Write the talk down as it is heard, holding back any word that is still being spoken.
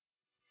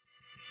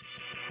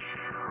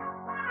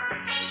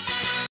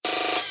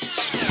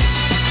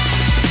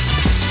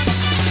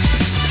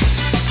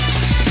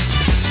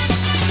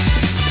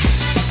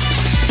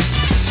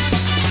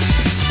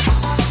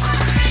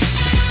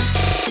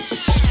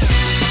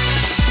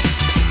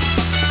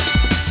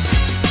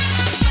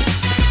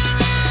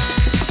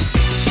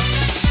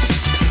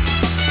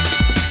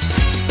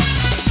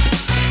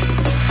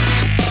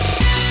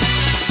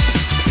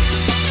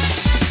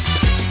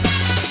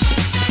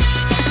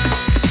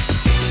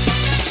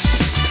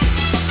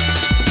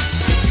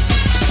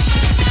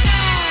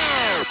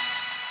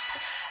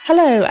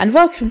Hello and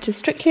welcome to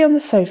Strictly on the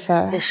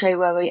Sofa. The show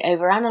where we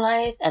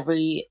overanalyse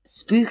every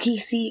spooky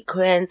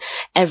sequin,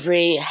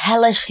 every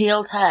hellish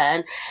heel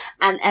turn,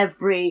 and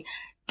every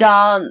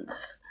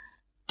dance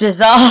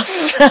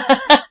disaster,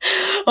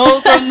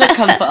 all from the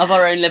comfort of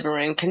our own living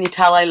room. Can you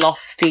tell I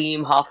lost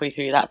steam halfway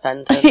through that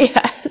sentence?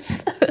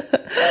 Yes.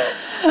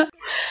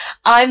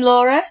 I'm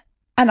Laura.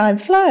 And I'm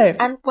Flo.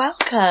 And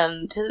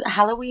welcome to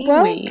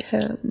Halloween week.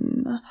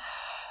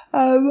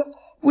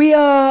 We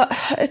are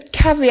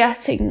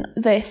caveating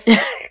this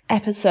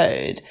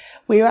episode.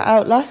 We were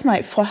out last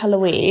night for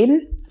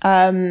Halloween,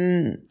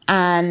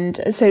 and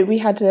so we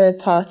had a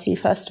party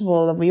first of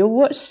all, and we all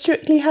watched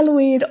Strictly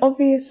Halloween,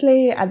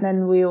 obviously, and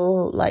then we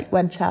all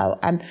went out,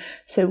 and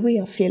so we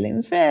are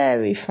feeling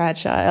very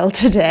fragile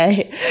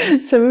today.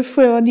 So if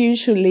we're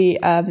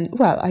unusually,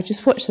 I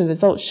just watched the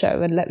results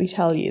show, and let me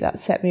tell you, that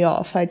set me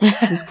off. I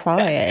was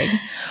crying.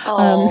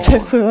 So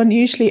if we're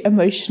unusually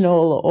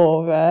emotional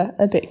or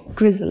a bit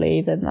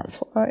grizzly, then that's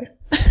why.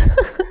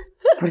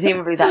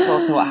 Presumably that's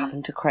also what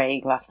happened to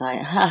Craig last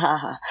night.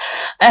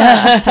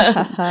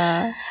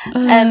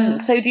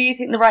 So do you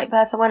think the right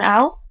person went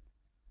out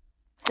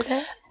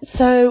today?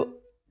 So,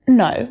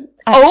 no.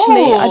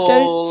 Actually, I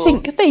don't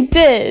think they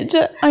did.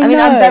 I mean,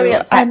 I'm very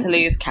upset to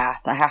lose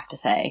Kath, I have to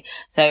say.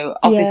 So,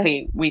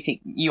 obviously, we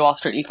think you are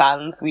Strictly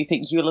fans. We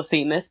think you'll have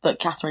seen this, but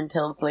Catherine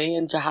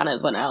and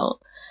Johannes went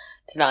out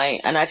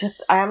tonight, and I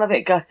am a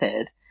bit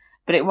gutted,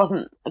 but it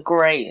wasn't a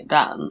great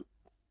dance.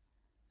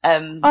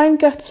 I'm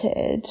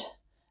gutted.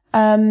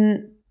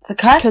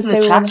 Because they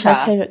were one of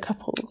my favourite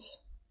couples.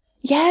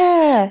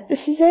 Yeah,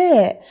 this is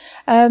it.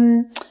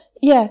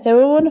 They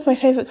were one of my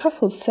favourite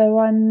couples, so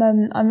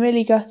I'm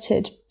really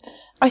gutted.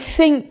 I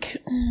think,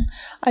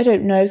 I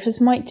don't know,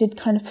 because Mike did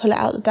kind of pull it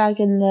out the bag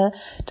in the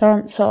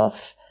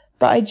dance-off,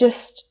 but I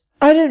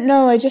don't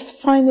know, I just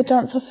find the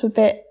dance-off a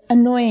bit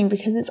annoying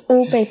because it's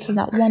all based on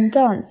that one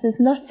dance. There's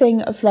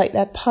nothing of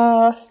their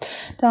past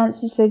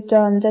dances they've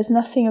done. There's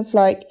nothing of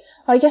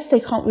I guess they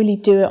can't really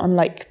do it on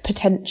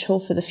potential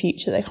for the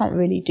future. They can't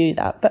really do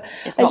that. But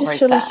I just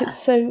feel like it's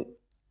so.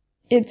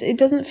 It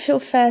doesn't feel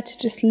fair to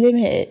just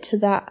limit it to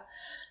that.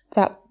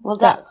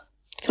 That's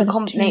the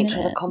nature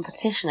of the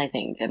competition, I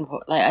think, and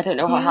I don't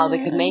know how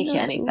they could make it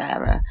any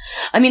fairer.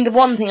 I mean, the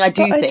one thing I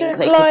do think they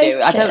could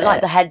do, I don't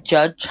like the head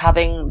judge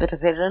having the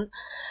decision.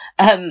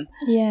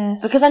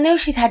 Yes. Because I know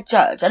she's head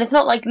judge, and it's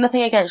not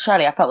nothing against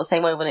Shirley. I felt the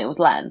same way when it was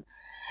Len,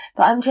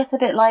 but I'm just a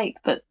bit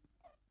but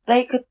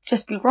they could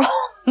just be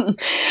wrong,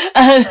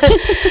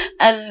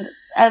 and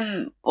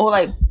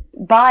or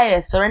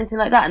biased or anything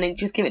like that, and then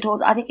just give it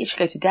towards. I think it should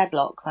go to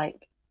deadlock,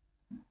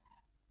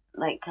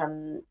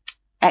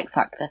 X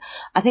Factor.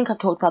 I think I've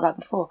talked about that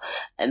before.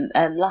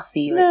 Last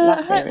series.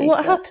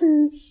 What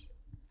happens?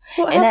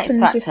 What in happens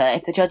X Factor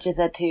if the judges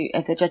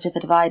are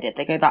divided,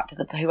 they go back to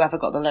whoever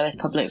got the lowest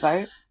public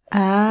vote.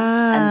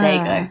 And they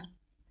go.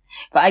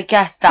 But I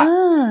guess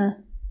that's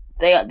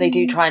they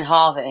do try and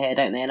halve it here,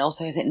 don't they? And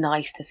also, is it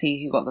nice to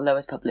see who got the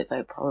lowest public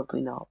vote?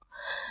 Probably not.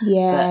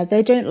 Yeah,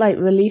 they don't like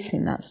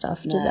releasing that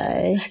stuff, do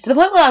they? To the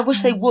point where I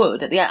wish they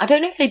would at the end. I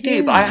don't know if they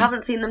do, but I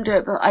haven't seen them do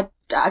it. But I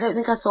don't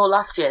think I saw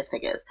last year's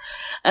figures.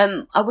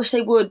 I wish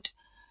they would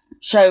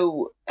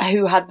show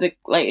who had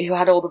who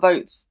had all the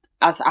votes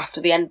as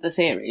after the end of the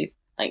series.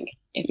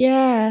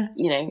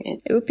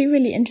 It would be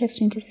really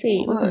interesting to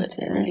see. It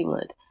really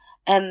would.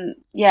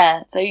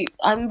 So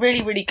I'm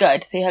really, really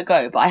gutted to see her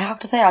go, but I have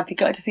to say I'd be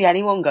gutted to see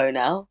anyone go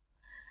now.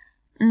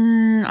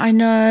 I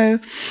know.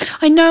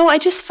 I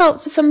just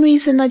felt, for some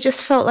reason,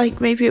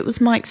 like maybe it was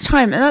Mike's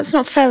time, and that's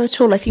not fair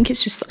at all. I think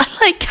it's just, I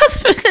like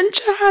Catherine and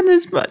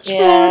Johannes much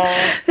more.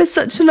 They're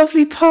such a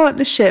lovely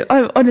partnership.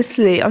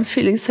 I'm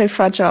feeling so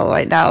fragile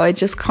right now. I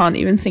just can't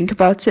even think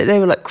about it. They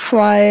were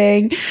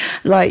crying,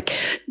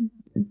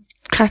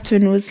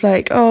 Catherine was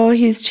oh,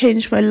 he's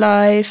changed my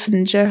life,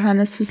 and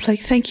Johannes was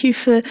thank you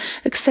for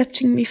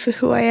accepting me for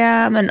who I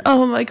am, and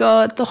oh my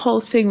god, the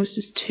whole thing was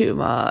just too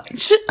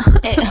much.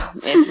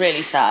 It's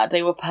really sad.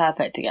 They were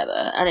perfect together,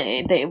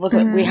 and it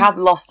wasn't. We have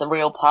lost the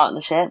real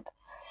partnership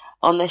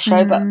on this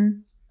show, but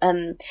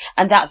and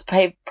that's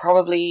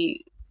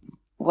probably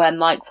where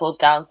Mike falls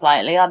down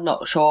slightly. I'm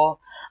not sure.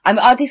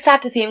 I'd be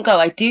sad to see him go.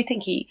 I do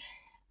think he.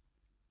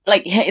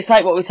 It's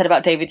like what we said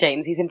about David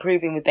James. He's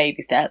improving with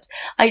baby steps.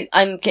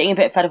 I'm getting a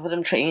bit fed up with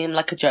him treating him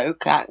like a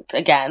joke act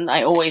again.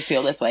 I always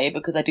feel this way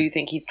because I do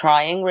think he's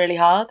trying really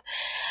hard.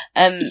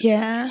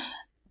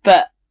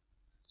 But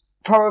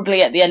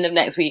probably at the end of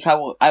next week, I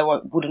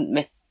wouldn't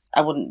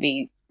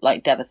be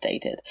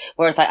devastated.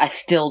 Whereas I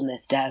still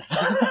miss Dev.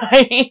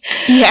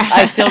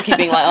 I still keep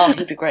being oh,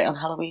 he'd be great on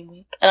Halloween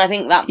week. And I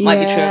think that might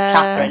be true of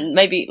Catherine.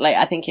 Maybe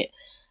I think it.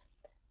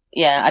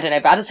 Yeah, I don't know.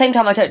 But at the same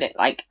time, I don't know.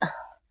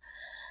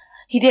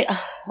 He did.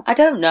 I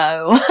don't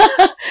know.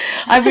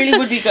 I really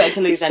would be gutted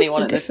to lose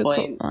anyone at this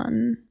point.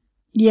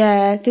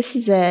 Yeah, this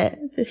is it.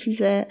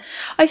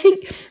 I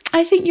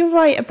think you're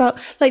right about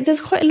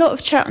there's quite a lot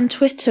of chat on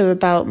Twitter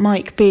about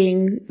Mike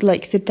being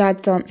the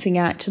dad dancing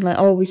act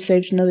and we've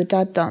saved another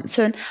dad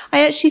dancer, and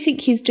I actually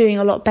think he's doing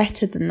a lot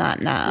better than that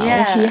now.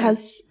 Yeah. He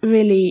has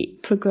really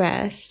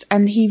progressed,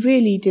 and he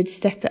really did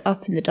step it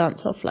up in the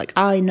dance off. Like,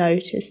 I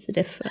noticed the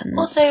difference.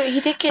 Also,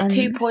 he did get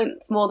 2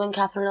 points more than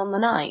Catherine on the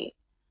night.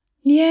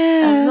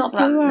 Yeah, not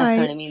that you're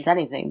necessarily right. means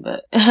anything,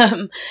 but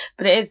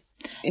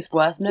it's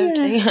worth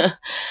noting.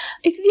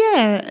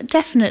 Yeah,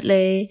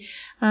 definitely.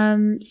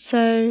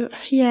 So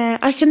yeah,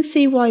 I can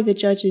see why the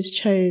judges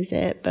chose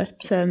it,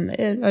 but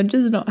I'm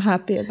just not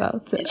happy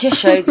about it. It just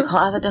shows you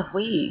can't have enough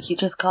week. You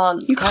just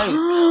can't You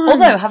coast. can't.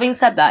 Although, having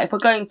said that, if we're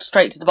going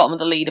straight to the bottom of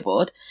the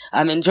leaderboard,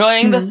 I'm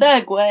enjoying the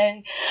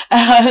segue.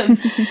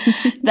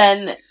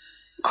 Then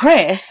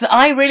Chris,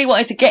 I really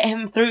wanted to get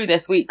him through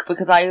this week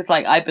because I was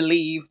like, I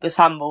believe the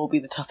samba will be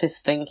the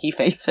toughest thing he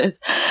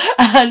faces,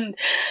 and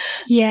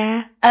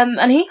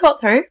and he got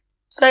through.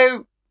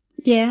 So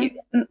yeah,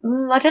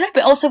 I don't know,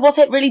 but also was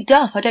it really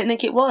duff? I don't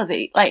think it was.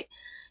 He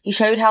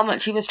showed how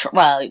much he was.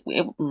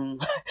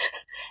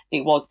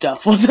 It was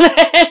duff, wasn't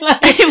it?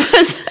 it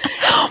was.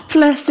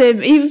 Bless him.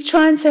 He was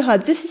trying so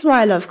hard. This is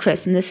why I love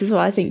Chris, and this is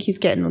why I think he's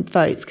getting on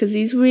votes, because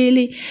he's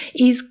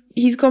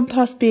gone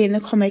past being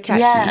the comic actor.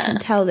 Yeah. You can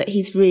tell that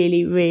he's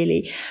really,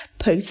 really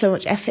putting so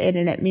much effort in,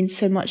 and it means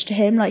so much to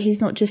him. Like,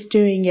 he's not just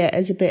doing it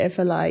as a bit of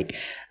a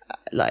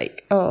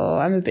like, oh,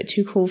 I'm a bit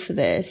too cool for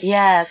this.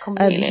 Yeah,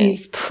 completely.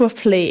 He's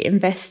properly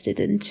invested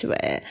into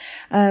it.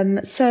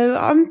 So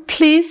I'm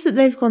pleased that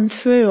they've gone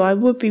through. I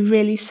would be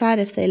really sad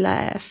if they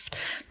left.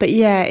 But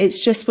yeah,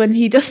 it's just when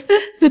he does,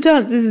 the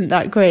dance isn't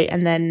that great,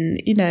 and then,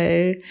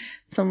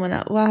 someone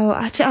else. Well,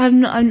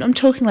 I'm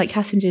talking like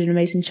Catherine did an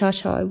amazing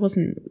cha-cha. I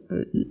wasn't,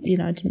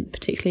 I didn't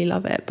particularly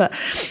love it, but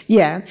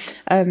yeah.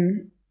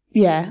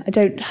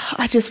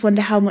 I just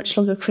wonder how much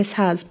longer Chris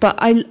has, but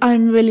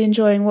I'm really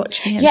enjoying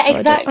watching him. Yeah, so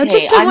exactly. I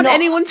just don't want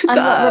anyone to go. I'm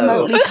not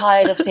remotely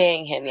tired of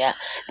seeing him yet.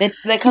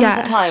 There comes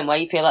a time where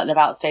you feel like they've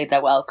outstayed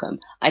their welcome.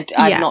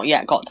 I've not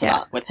yet got to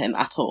that with him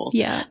at all.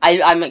 Yeah.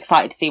 I'm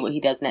excited to see what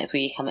he does next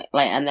week, and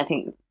I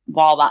think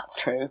while that's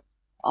true,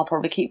 I'll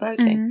probably keep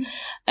voting.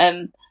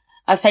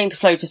 I was saying to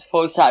Flo just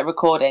before we started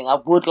recording, I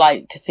would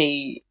like to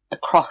see a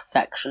cross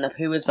section of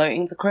who is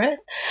voting for Chris,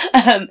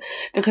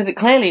 because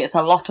it's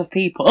a lot of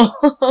people.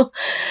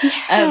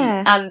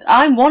 And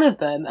I'm one of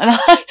them,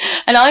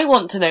 and I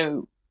want to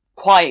know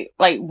quite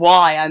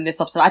why I'm this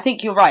obsessed. I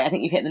think you're right. I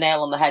think you've hit the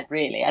nail on the head,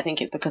 really. I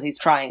think it's because he's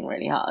trying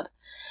really hard,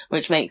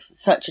 which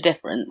makes such a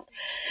difference.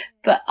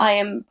 But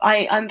I'm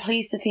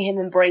pleased to see him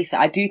embrace it.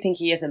 I do think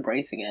he is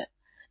embracing it.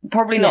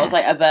 Probably not as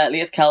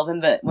overtly as Kelvin,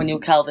 but when you're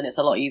Kelvin, it's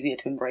a lot easier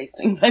to embrace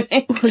things, I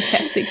think. Well,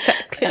 yes,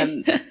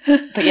 exactly.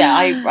 But yeah,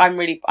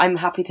 I'm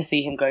happy to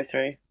see him go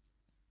through.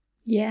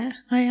 Yeah,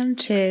 I am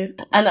too.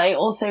 And I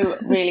also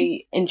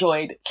really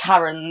enjoyed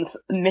Karen's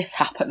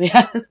mishap at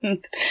the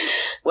end,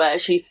 where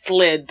she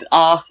slid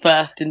arse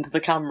first into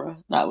the camera.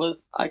 That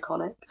was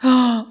iconic.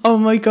 Oh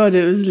my god,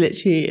 it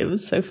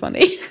was so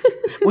funny.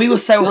 We were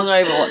so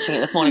hungover watching it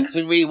this morning because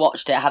we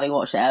rewatched it, having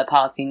watched it at a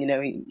party,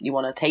 and you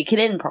want to take it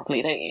in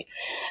properly, don't you?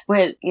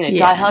 We're,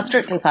 diehard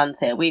Strictly fans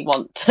here. We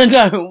want to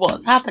know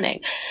what's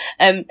happening.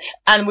 And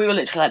we were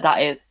literally like,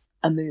 that is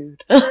a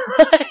mood.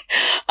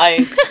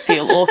 I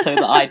feel also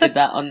that I did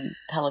that on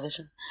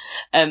television.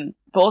 But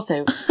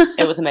also,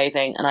 it was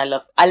amazing, and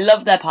I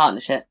love their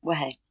partnership. Well,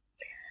 hey.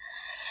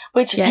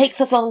 Which takes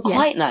us on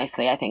quite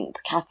nicely, I think,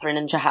 to Catherine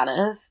and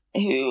Johannes,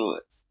 who...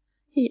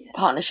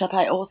 partnership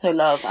I also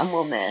love and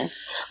will miss.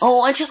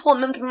 Oh, I just want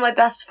them to be my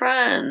best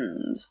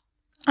friend.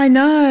 I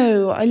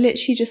know. I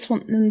literally just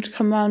want them to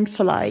come round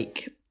for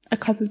a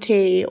cup of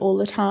tea all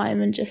the time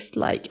and just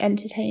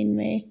entertain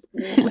me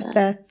with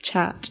their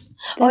chat.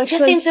 It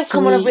just seems to have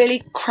come on a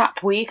really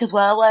crap week as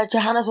well, where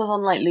Johannes was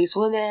on Loose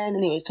Women,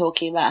 and he was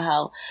talking about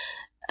how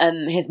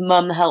his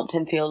mum helped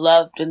him feel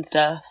loved and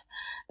stuff.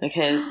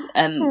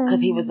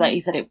 Because he was he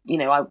said it,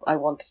 I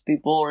wanted to be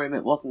ballroom.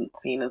 It wasn't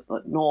seen as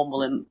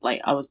normal, and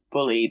I was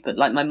bullied, but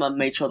my mum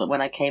made sure that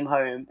when I came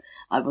home,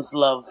 I was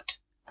loved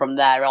from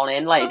there on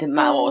in. It didn't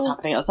matter what was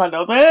happening outside.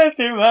 I was like,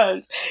 too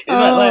much.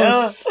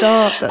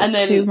 Stop!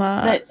 That's too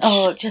much.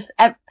 Just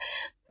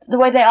the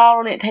way they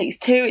are on It Takes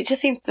Two. It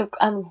just seems to.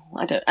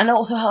 I don't. And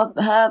also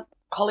her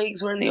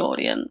colleagues were in the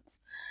audience.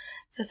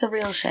 It's just a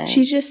real shame.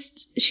 She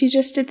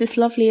just did this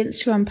lovely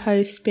Instagram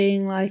post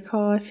being like,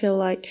 oh, I feel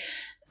like.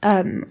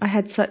 I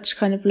had such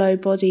kind of low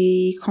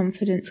body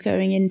confidence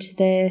going into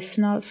this,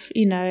 and I've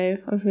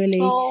really,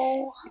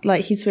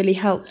 he's really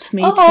helped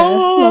me to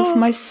love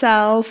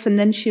myself. And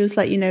then she was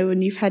like,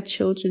 when you've had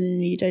children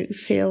and you don't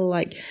feel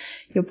like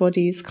your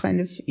body's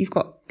you've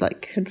got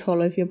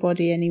control over your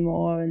body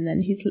anymore. And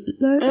then he's like,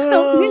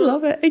 help me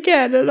love it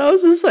again. And I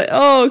was just like,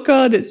 oh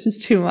God, it's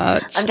just too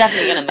much. I'm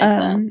definitely going to miss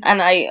her.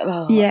 And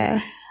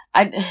I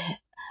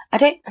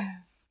don't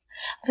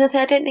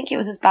think it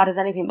was as bad as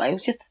anything, but it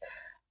was just,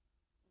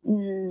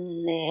 wasn't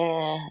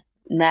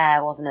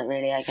it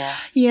really, I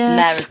guess?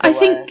 Yeah. Is the word.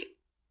 Think,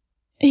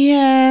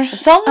 yeah. The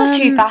song was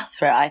too fast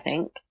for it, I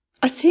think.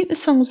 I think the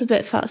song was a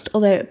bit fast,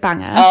 although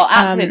banger. Oh,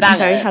 absolute banger.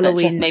 Very Halloween,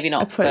 but just maybe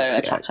not for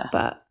a cha-cha.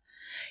 But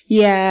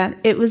yeah,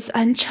 it was,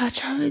 and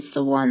cha-cha is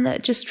the one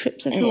that just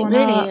trips everyone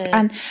up. Is.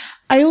 And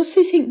I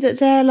also think that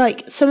they're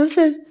some of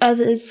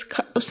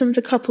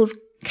the couples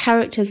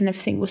characters and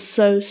everything were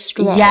so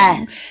strong.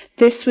 Yes.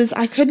 This was,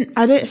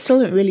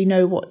 still don't really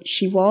know what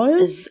she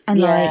was.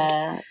 And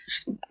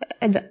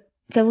and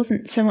there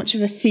wasn't so much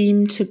of a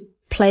theme to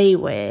play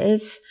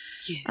with.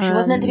 She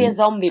was meant to be a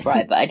zombie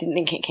bride, but I didn't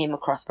think it came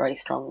across very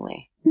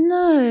strongly.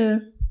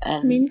 No.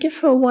 I mean, give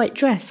her a white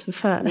dress for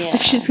first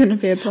if she's going to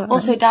be a bride.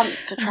 Also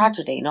dance to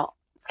tragedy, not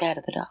scared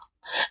of the dark.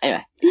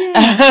 Anyway.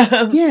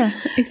 Yeah,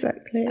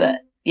 exactly.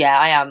 But, yeah,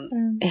 I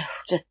am.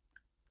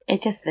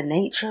 It's just the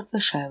nature of the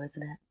show,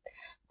 isn't it?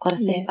 Got to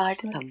say bye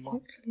to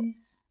someone.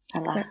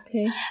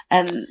 Exactly.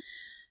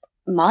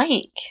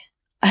 Mike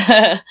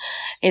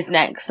is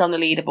next on the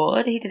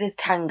leaderboard. He did his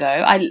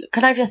tango.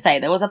 Can I just say,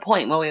 there was a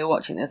point where we were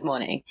watching this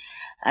morning,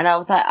 and I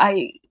was like,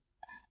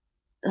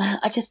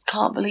 I just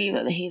can't believe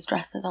that he's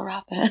dressed as a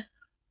rabbit.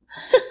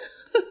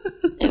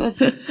 It was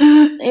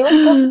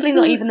possibly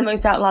not even the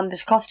most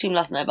outlandish costume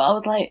last night, but I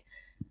was like,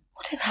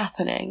 what is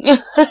happening?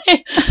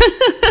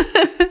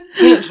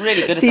 He looks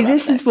really good. See,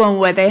 this is one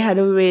where they had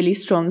a really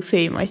strong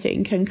theme, I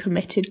think, and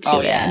committed to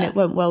it, and it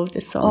went well with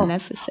the song and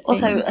everything.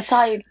 Also, a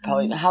side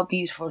point, how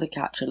beautiful did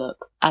Katya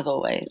look, as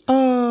always.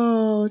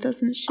 Oh,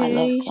 doesn't she? I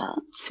love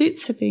that.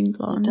 Suits her being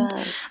blonde. It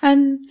does.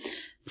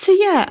 So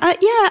I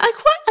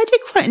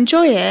did quite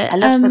enjoy it. I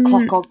loved the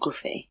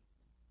clockography.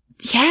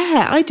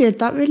 Yeah, I did.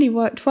 That really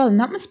worked well, and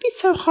that must be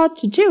so hard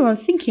to do. I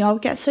was thinking I'll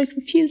get so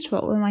confused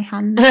about where my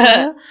hands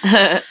were.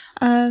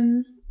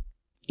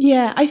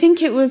 Yeah, I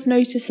think it was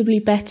noticeably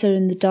better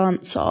in the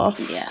dance-off,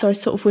 so I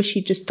sort of wish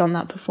he'd just done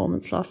that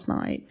performance last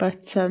night.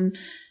 But,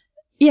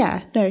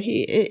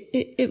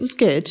 it was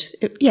good.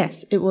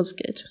 Yes, it was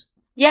good.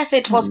 Yes,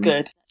 it was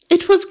good.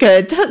 It was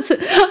good.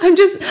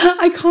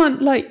 I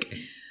can't,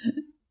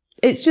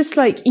 it's just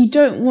like, you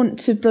don't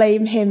want to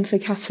blame him for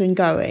Catherine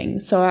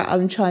going, so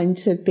I'm trying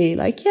to be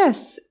like,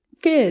 yes,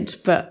 good,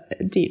 but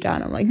deep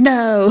down I'm like,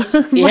 no,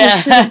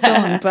 Mike should have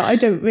gone, but I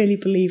don't really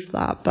believe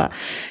that, but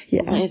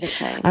yeah. It is a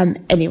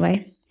shame.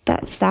 Anyway,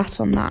 that's that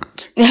on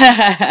that.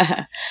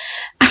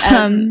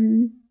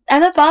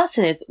 Emma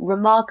Barton is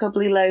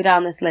remarkably low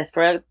down this list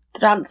for a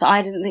dance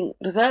I didn't think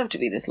deserved to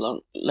be this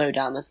low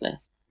down this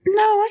list.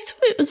 No, I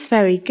thought it was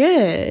very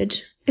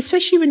good.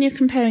 Especially when you're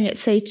comparing it,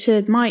 say,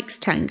 to Mike's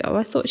tango.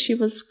 I thought she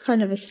was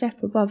kind of a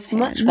step above him.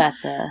 Much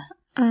better.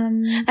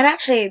 And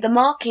actually, the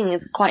marking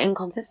is quite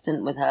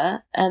inconsistent with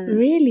her.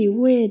 Really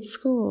weird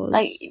scores.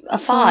 Like a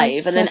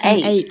 5 and then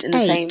 8 in the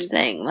same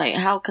thing. Like,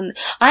 how can...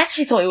 I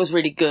actually thought it was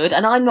really good,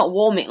 and I'm not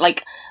warming...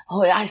 Like,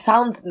 I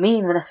sound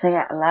mean when I say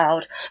it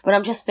aloud, but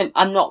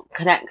I'm not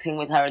connecting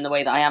with her in the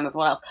way that I am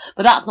everyone else.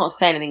 But that's not to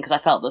say anything, because I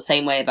felt the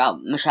same way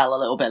about Michelle a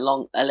little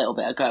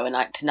bit ago,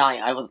 and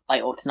tonight I was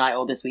like, or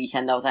this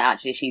weekend, I was like,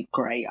 actually, she's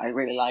great. I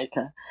really like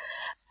her.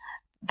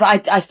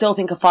 But I still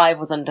think a 5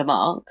 was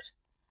undermarked.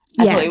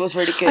 I thought it was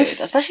really good,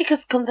 especially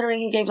because considering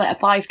he gave a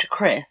 5 to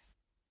Chris.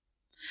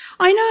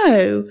 I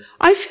know.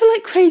 I feel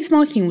like Craig's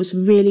marking was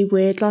really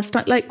weird last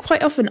night. Like,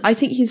 quite often, I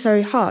think he's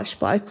very harsh,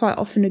 but I quite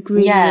often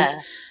agree with...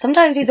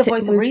 Sometimes he's a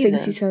voice of reason.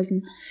 Things he says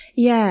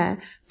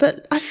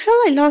but I feel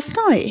like last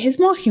night, his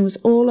marking was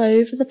all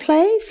over the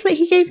place. Like,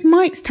 he gave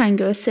Mike's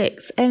tango a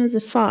 6, Emma's a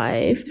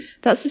 5.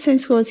 That's the same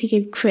score as he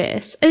gave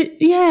Chris.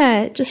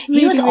 Just really,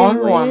 he was on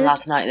weird. One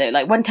last night, though.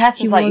 Like, when Tess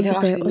was like, you don't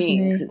have to be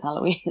mean, because it's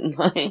Halloween.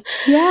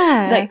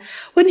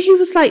 When he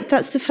was like,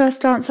 that's the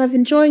first dance I've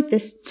enjoyed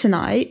this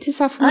tonight, to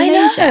Saffron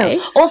and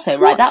AJ. Also,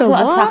 right, that put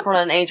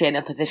Saffron and AJ in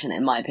a position,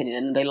 in my opinion,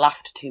 and they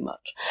laughed too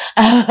much.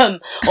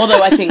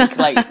 Although I think,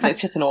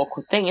 it's just an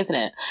awkward thing, isn't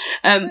it?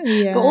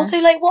 But also,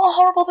 what a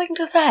horrible thing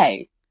to say.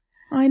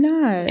 I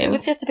know. It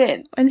was just a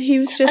bit... And he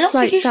was just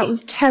like, that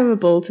was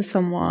terrible to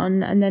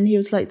someone, and then he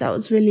was like, that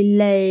was really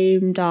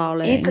lame,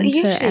 darling,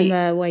 to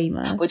Emma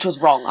Weymouth. Which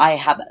was wrong. I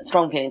have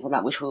strong feelings on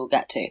that, which we'll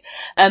get to.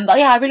 But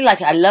yeah, I really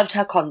liked it. I loved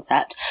her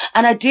concept.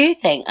 And I do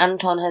think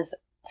Anton has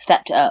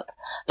stepped it up.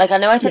 Like, I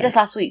know I said this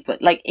last week,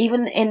 but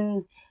even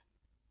in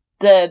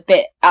the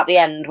bit at the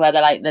end where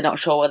they're not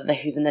sure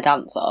who's in the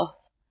dance-off,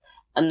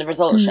 and the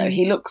results show,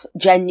 he looks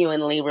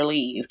genuinely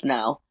relieved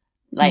now.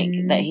 That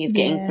he's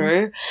getting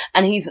through,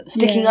 and he's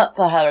sticking up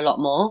for her a lot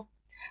more,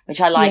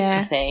 which I like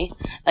to see.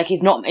 Like,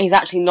 he's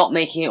actually not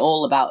making it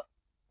all about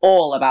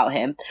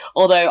him.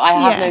 Although I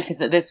have noticed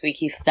that this week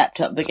he's stepped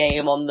up the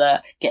game on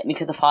the get me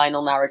to the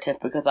final narrative,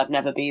 because I've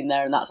never been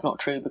there, and that's not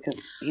true, because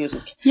he was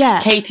with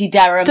Katie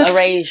Derham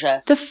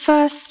Erasure. The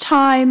first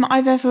time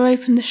I've ever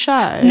opened the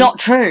show. Not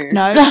true.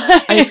 No,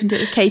 I opened it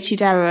with Katie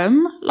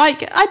Derham.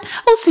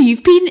 Also,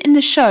 you've been in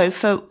the show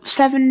for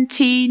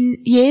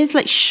 17 years.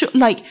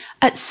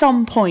 At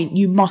some point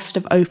you must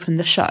have opened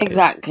the show.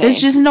 Exactly. There's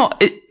just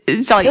not.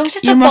 It's like, it was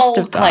just you a must bold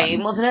have claim,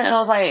 done. wasn't it? And I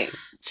was like,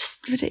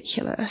 just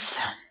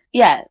ridiculous.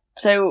 Yeah,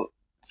 so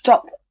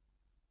stop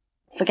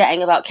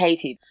forgetting about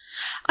Katie.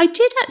 I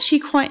did actually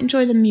quite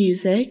enjoy the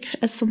music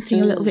as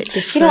something a little bit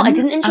different. You know what, I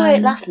didn't enjoy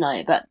it last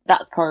night, but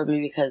that's probably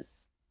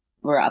because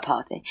we're at a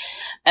party.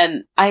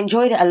 I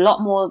enjoyed it a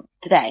lot more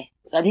today,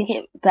 so I think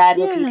it bared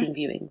repeating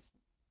viewings.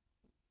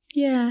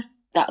 Yeah.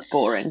 That's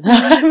boring.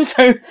 I'm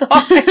so sorry.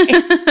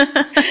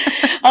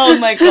 Oh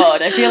my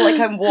god, I feel like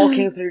I'm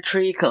walking through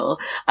treacle.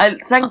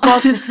 Thank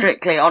God for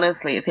Strictly,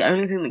 honestly, it's the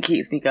only thing that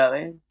keeps me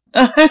going.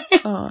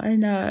 Oh, I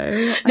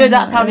know. No,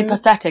 that sounded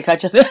pathetic. I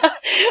just mean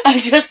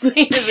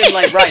as in,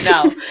 like, right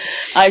now,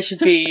 I should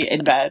be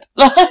in bed.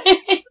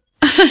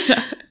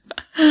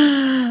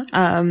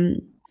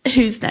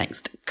 Who's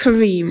next?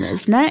 Kareem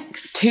is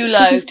next. Too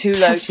low, too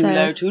low, too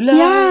low, too low.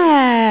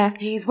 Yeah.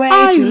 He's way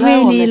too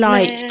low on this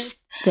liked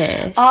list.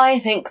 this. I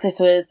think this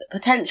was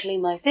potentially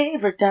my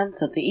favourite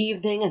dance of the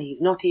evening, and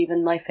he's not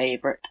even my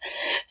favourite.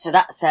 So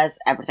that says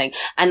everything.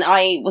 And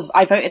I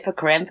voted for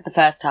Karim for the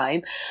first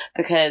time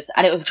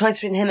and it was a choice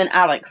between him and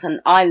Alex,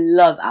 and I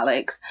love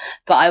Alex,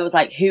 but I was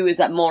like, who is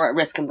more at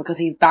risk? And because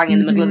he's bang in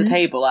the middle of the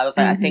table, I was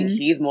like, I think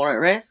he's more at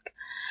risk.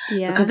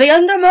 Yeah. Because they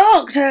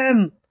undermarked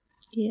him.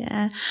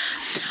 Yeah.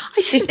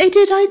 I think they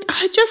did.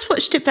 I just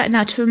watched it back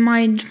now to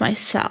remind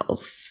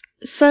myself.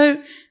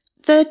 So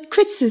the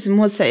criticism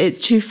was that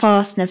it's too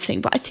fast and everything,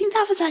 but I think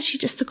that was actually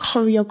just the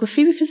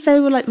choreography, because they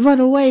were like,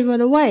 run away, and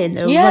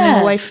they were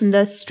running away from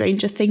the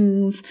Stranger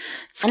Things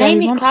scary and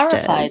Amy monsters.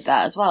 clarified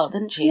that as well,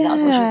 didn't she?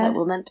 That's what she was like,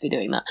 we're meant to be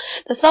doing that.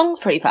 The song's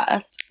pretty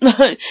fast.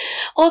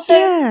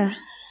 Also,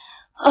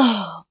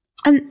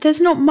 and there's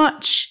not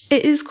much.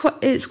 It's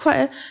quite a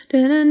exactly.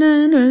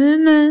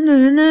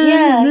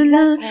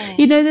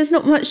 You know, there's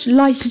not much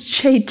light and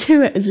shade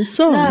to it as a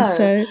song. No.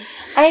 So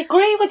I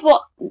agree with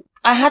what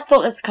I had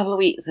thought this a couple of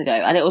weeks ago,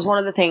 and it was one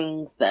of the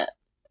things that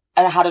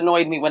had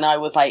annoyed me when I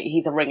was like,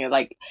 he's a ringer,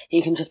 like,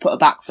 he can just put a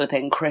backflip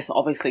in. Chris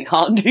obviously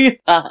can't do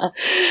that.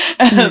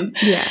 And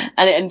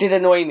it did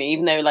annoy me,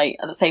 even though, like,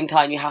 at the same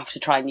time, you have to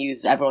try and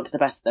use everyone to the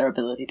best of their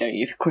ability, don't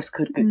you? If Chris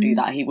could do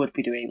that, he would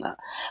be doing that.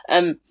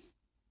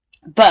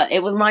 But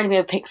it reminded me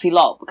of Pixie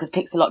Lott, because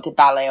Pixie Lott did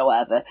ballet or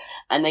whatever,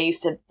 and they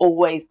used to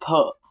always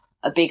put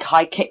a big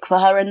high kick for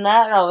her in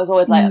there, and I was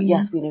always like,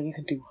 yes, we know you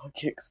can do high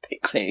kicks,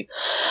 Pixie.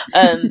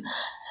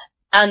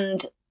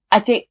 And I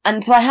think,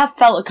 and so I have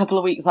felt a couple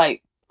of weeks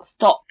like,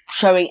 stop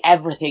showing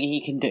everything he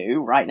can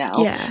do right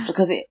now,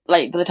 because it,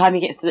 like, by the time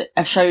he gets to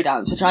a show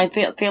dance, which I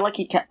feel like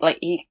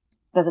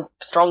there's a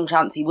strong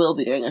chance he will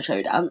be doing a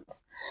show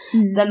dance,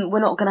 then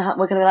we're gonna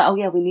be like, oh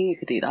yeah, we knew you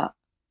could do that.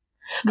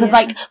 Because,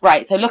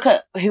 so look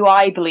at who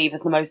I believe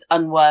is the most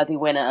unworthy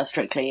winner of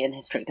Strictly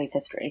in Strictly's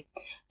history.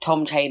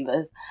 Tom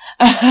Chambers.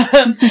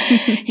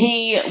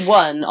 He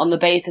won on the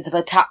basis of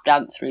a tap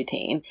dance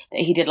routine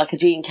that he did, like a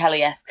Gene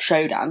Kelly-esque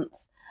show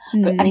dance.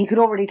 And he could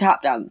already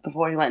tap dance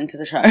before he went into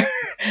the show.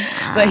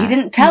 But he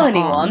didn't tell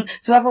anyone,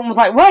 so everyone was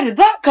like, where did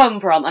that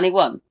come from? And he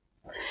won.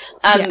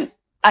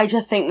 I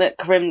just think that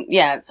Karim,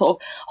 sort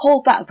of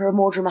hold back for a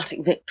more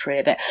dramatic victory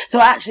a bit.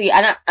 So actually,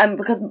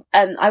 because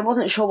I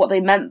wasn't sure what they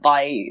meant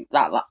by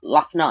that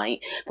last night,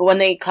 but when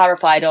they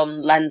clarified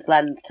on Lens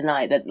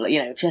tonight that,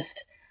 you know,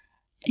 just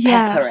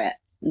pepper it.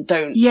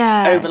 Don't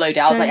overload it.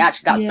 I was like,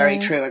 actually, that's very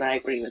true, and I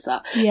agree with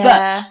that.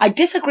 But I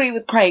disagree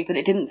with Craig that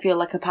it didn't feel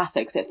like a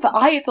passo, because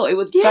I thought it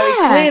was very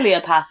clearly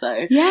a passo.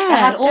 It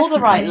had all the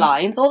right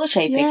lines, all the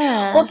shaping.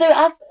 Also,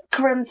 as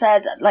Karim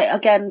said, like,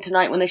 again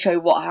tonight when they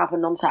showed what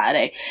happened on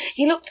Saturday,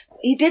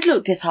 he did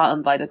look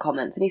disheartened by the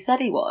comments, and he said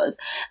he was,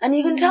 and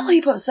you can tell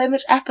he put so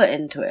much effort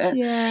into it.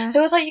 So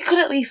it was like, you could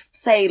at least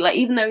say, like,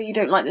 even though you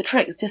don't like the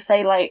tricks, just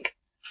say, like,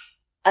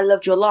 I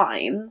loved your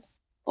lines.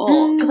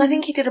 Because I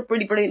think he did a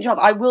really brilliant job.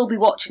 I will be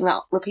watching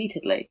that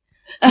repeatedly.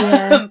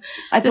 I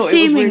thought the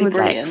it was really was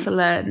brilliant.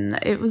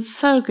 Excellent. It was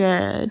so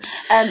good.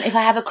 If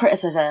I have a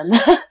criticism,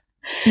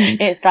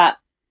 it's that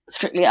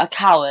Strictly are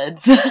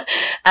cowards,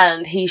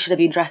 and he should have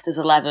been dressed as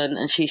 11,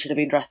 and she should have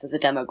been dressed as a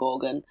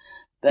Demogorgon.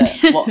 But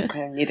what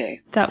can you do?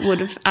 That would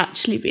have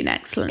actually been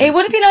excellent. It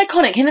would have been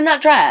iconic. Him in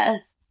that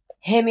dress.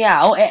 Hear me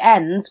out. It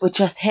ends with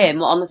just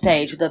him on the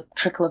stage with a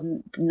trickle of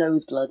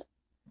nose blood.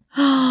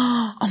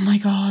 Oh my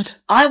god.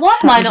 Why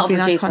am I not a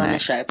producer on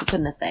this show, for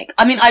goodness sake?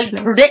 I mean, I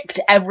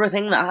predict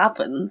everything that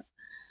happens.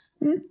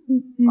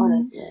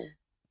 Honestly.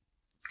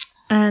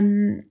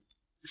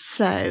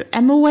 So,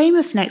 Emma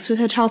Weymouth next with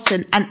her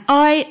Charleston, and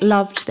I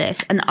loved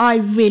this, and I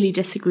really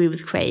disagree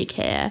with Craig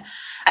here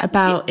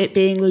about it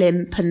being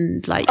limp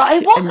and, like,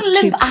 it wasn't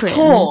limp at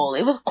all.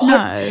 It was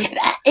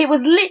it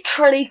was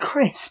literally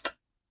crisp.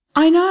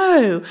 I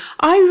know.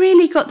 I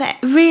really got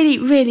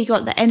really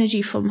got the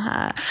energy from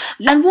her.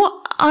 Yeah. And what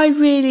I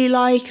really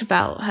like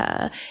about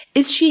her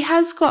is she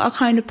has got a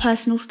kind of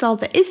personal style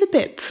that is a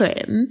bit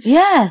prim.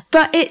 Yes.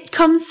 But it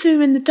comes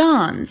through in the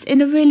dance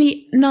in a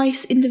really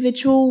nice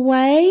individual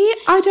way.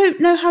 I don't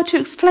know how to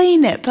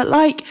explain it, but,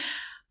 like,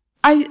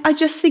 I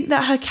just think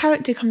that her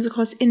character comes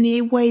across in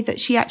the way that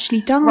she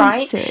actually dances.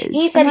 Right.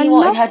 He said he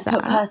wanted her to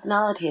put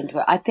personality into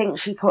it. I think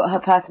she put her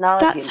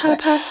personality into it. That's her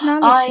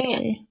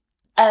personality.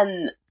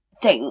 I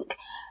think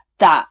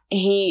that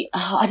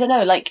I don't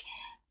know, like,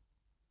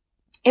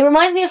 it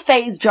reminds me of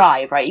Faye's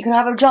jive, right? You can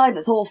have a jive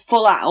that's all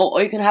full out,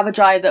 or you can have a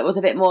jive that was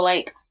a bit more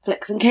like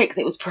flicks and kicks.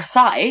 It was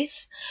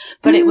precise,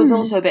 but it was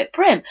also a bit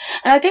prim.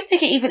 And I don't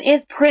think it even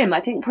is prim. I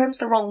think prim's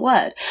the wrong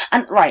word.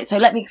 And right, so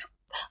let me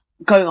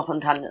going off on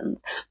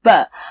tangents,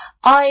 but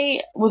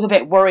I was a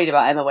bit worried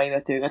about Emma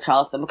Weymouth doing a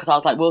Charleston because I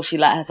was like, will she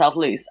let herself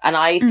loose? And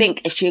I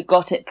think if she had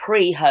got it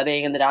pre her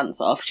being in the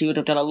dance-off, she would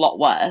have done a lot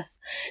worse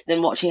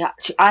than what she had.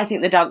 I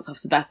think the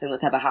dance-off's the best thing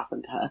that's ever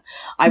happened to her.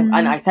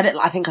 And I said it,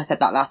 I think I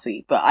said that last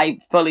week, but I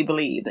fully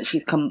believe that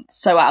she's come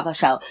so out of her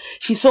shell.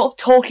 She's sort of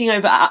talking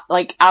over,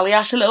 like,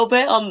 Aliash a little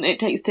bit on It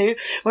Takes Two,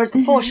 whereas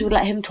before she would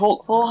let him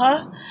talk for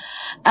her.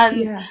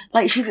 And,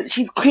 like,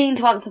 she's keen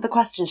to answer the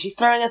question. She's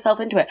throwing herself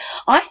into it.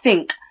 I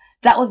think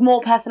that was more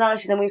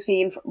personality than we've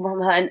seen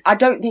from her, and I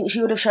don't think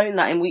she would have shown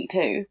that in week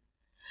 2.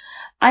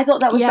 I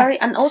thought that was very,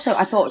 and also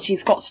I thought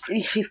she's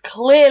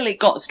clearly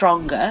got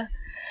stronger.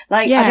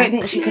 Like, I don't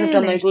think she could have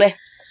done those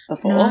lifts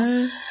before.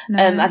 No.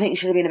 I think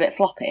she should have been a bit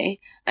floppy,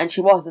 and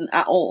she wasn't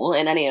at all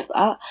in any of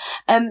that.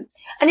 And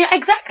yeah,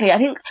 exactly. I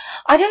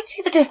don't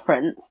see the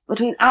difference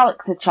between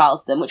Alex's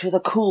Charleston, which was a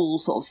cool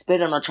sort of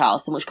spin on a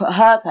Charleston, which put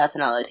her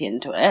personality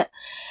into it,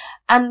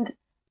 and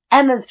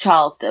Emma's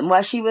Charleston,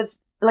 where she was,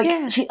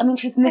 like,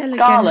 she's Miss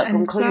Scarlet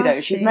from Cluedo.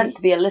 Classy. She's meant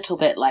to be a little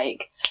bit,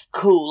 like,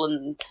 cool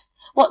and...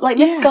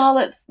 Miss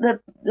Scarlet's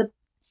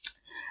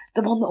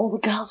the one that all the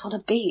girls want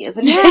to be,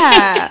 isn't she?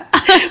 Yeah.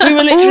 We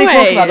were literally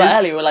talking about that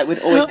earlier. We were like, we'd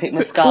always pick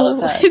Miss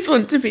Scarlet first. Always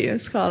want to be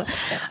Miss Scarlet.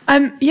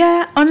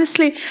 Yeah,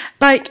 honestly,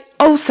 like,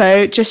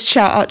 also, just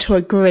shout out to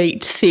a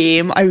great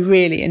theme. I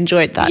really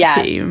enjoyed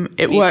that theme.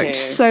 It worked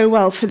so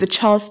well for the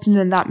Charleston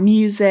and that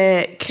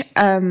music.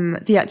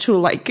 The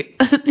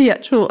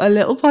actual A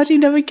Little Party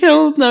Never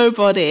Killed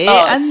Nobody.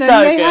 Oh, and then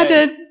so they good.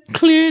 had a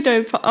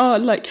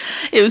Cluedo,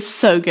 it was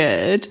so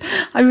good.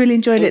 I really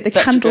enjoyed it. The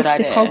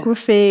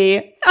candlestickography.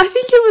 I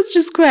think it was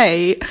just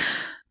great.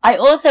 I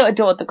also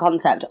adored the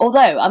concept. Although,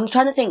 I'm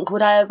trying to think,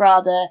 would I have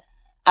rather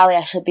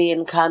Aliasha be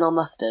in Colonel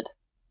Mustard?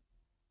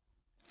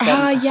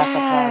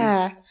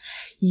 Yeah.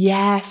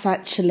 Yes,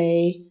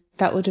 actually.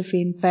 That would have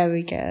been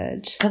very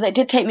good. Because it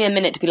did take me a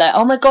minute to be like,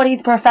 oh my god,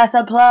 he's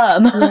Professor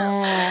Plum.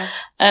 Yeah.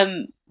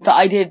 But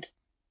I did...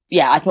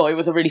 Yeah, I thought it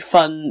was a really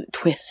fun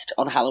twist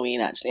on Halloween,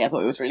 actually. I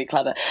thought it was really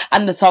clever.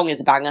 And the song is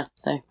a banger,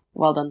 so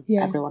well done,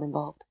 everyone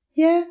involved.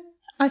 Yeah,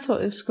 I thought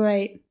it was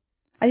great.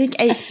 I think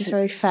 8 is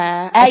very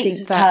fair. 8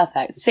 is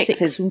perfect.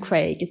 6 is... from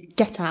Craig is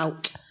get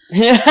out.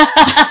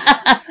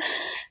 That's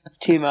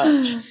too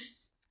much.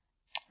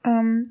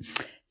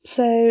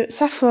 So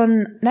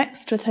Saffron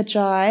next with her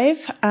jive.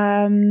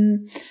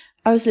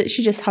 I was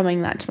literally just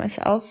humming that to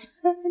myself.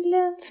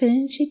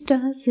 Everything she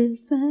does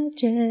is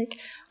magic.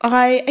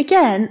 I,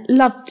 again,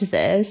 loved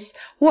this.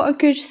 What a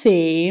good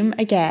theme,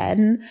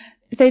 again.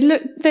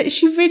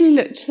 She really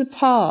looked the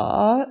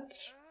part.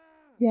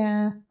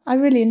 Yeah, I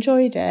really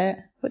enjoyed it.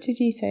 What did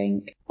you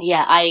think?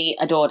 Yeah, I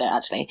adored it,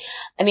 actually.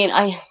 I mean,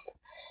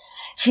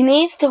 she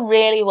needs to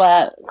really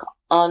work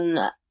on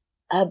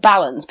her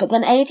balance, but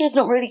then AJ's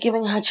not really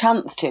giving her a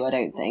chance to, I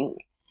don't think,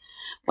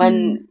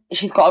 when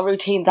she's got a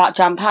routine that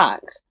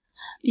jam-packed.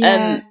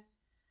 Yeah.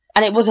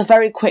 And it was a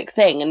very quick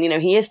thing, and,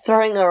 he is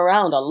throwing her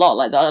around a lot,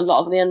 like a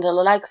lot of the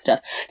under-the-leg stuff,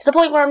 to the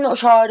point where I'm not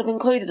sure I'd have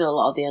included a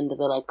lot of the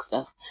under-the-leg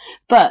stuff.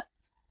 But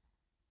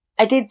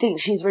I did think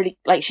she's really,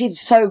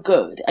 she's so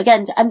good.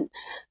 Again, and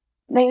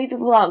maybe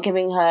people aren't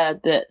giving her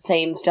the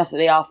same stuff that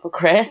they are for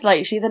Chris.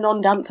 She's a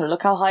non-dancer,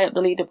 look how high up the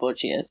leaderboard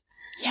she is.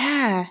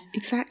 Yeah,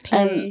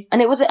 exactly.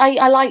 And it was,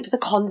 I liked the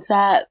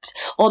concept,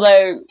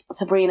 although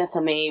Sabrina for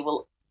me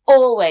will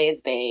always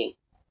be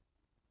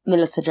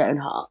Melissa Joan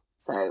Hart,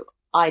 so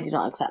I do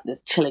not accept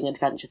this chilling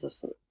adventures of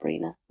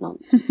Sabrina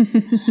nonsense.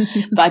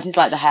 But I did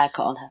like the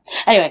haircut on her.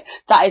 Anyway,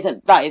 that is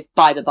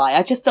by the by.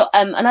 I just thought,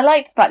 and I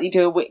liked the fact that you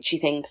do a witchy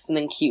thing to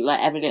something cute,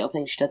 like every little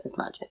thing she does is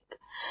magic.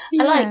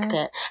 Yeah. I liked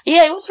it.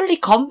 Yeah, it was really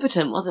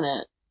competent, wasn't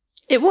it?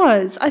 It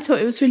was. I thought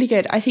it was really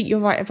good. I think you're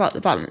right about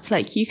the balance.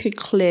 You could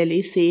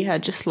clearly see her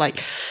just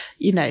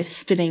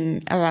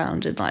spinning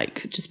around and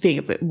just being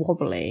a bit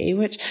wobbly,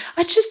 which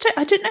I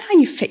don't know how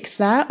you fix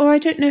that, or I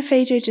don't know if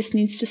AJ just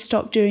needs to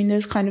stop doing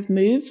those kind of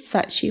moves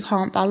that she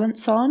can't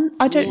balance on.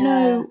 I don't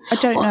know. I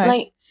don't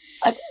know.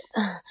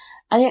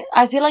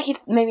 I feel like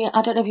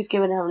I don't know if he's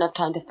given her enough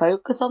time to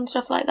focus on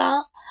stuff like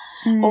that.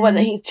 Or whether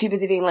he's too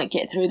busy being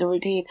get through the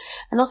routine.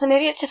 And also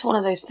maybe it's just one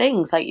of those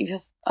things, I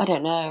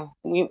don't know.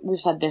 We've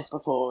said this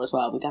before as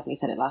well, we definitely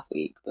said it last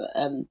week, but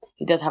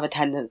he does have a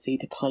tendency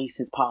to place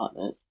his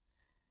partners.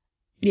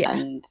 Yeah.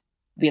 And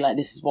be like,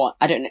 this is what,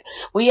 I don't know.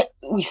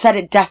 We said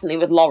it definitely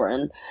with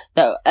Lauren,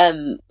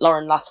 that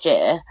Lauren last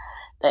year,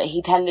 that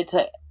he tended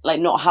to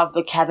not have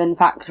the Kevin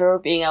factor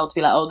of being able to be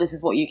like, oh, this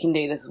is what you can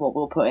do, this is what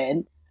we'll put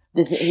in.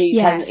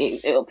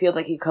 It feels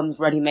like he comes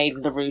ready-made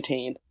with a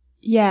routine.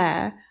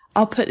 Yeah.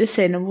 I'll put this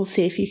in and we'll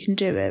see if you can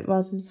do it,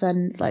 rather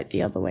than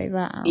the other way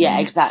round. Yeah,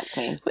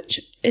 exactly.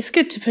 Which, it's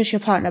good to push your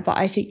partner, but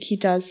I think he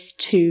does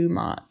too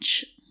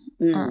much.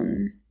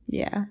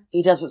 Yeah.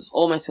 He does it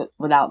almost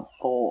without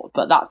thought,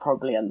 but that's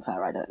probably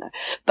unfair, I don't know.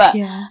 But,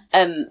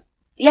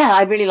 yeah,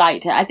 I really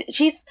liked it.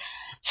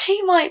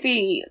 She might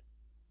be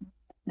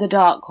the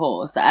dark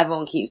horse that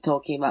everyone keeps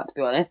talking about, to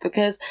be honest,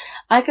 because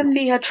I can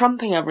see her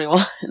trumping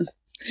everyone.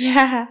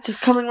 Yeah. Just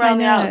coming around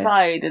the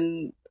outside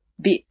and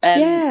beating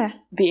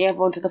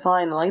everyone to the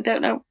final. I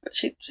don't know.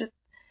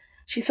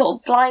 She's sort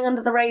of flying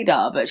under the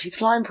radar, but she's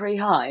flying pretty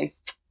high.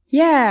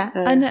 Yeah,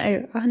 I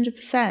know,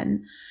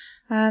 100%.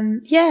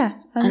 I'm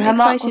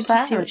excited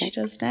to see what she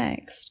does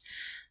next.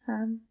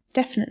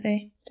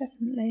 Definitely.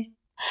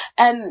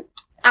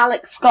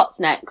 Alex Scott's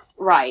next.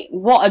 Right,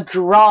 what a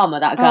drama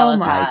that girl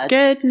has had. Oh my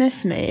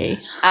goodness me.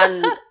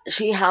 And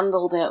she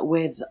handled it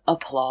with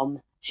aplomb.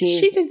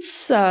 She did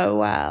so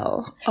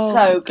well.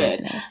 So good.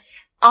 Goodness.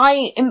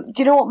 Do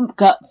you know what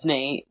guts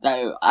me,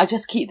 though? I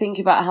just keep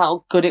thinking about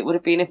how good it would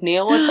have been if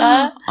Neil was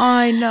there.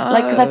 I know.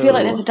 Like, because I feel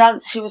like there's a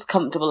dance she was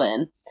comfortable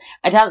in.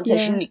 A dance that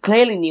she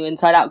clearly knew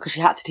inside out because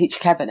she had to teach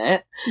Kevin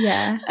it.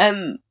 Yeah.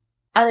 And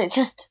it's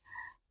just,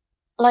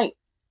 like,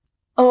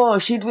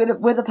 she'd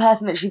with a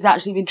person that she's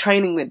actually been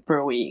training with for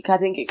a week. I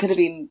think it could have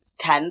been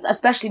tense,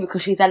 especially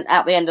because she's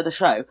at the end of the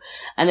show.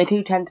 And they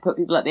do tend to put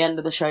people at the end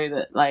of the show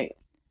that, like,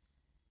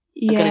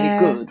 are going to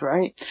be good,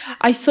 right?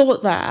 I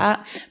thought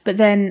that, but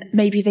then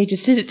maybe they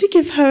just did it to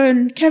give her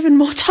and Kevin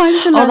more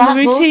time to learn the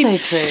routine.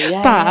 That's also true,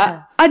 yeah.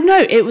 But I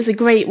know it was a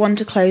great one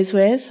to close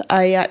with.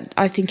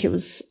 I think it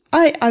was.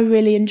 I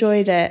really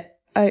enjoyed it.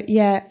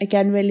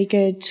 Again, really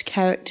good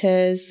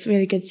characters,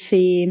 really good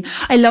theme.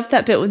 I loved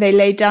that bit when they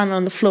laid down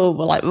on the floor and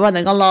were like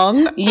running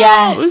along.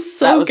 Yes, it was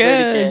so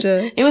really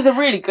good. It was a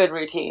really good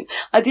routine.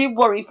 I do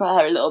worry for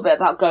her a little bit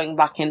about going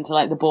back into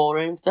like the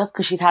ballroom stuff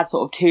because she's had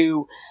sort of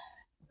two,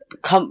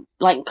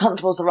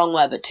 comfortable's the wrong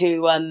word, but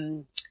two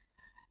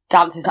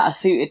dances that are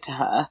suited to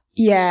her.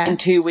 Yeah. In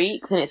 2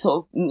 weeks, and it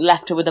sort of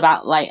left her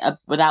without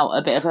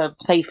a bit of a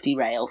safety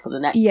rail for the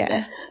next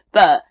bit.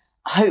 But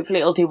hopefully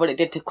it'll do what it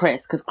did to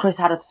Chris, because Chris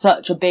had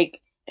such a big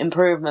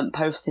improvement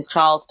post his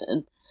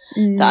Charleston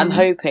that I'm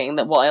hoping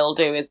that what it'll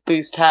do is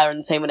boost her in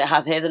the same way it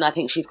has his, and I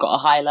think she's got a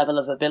higher level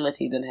of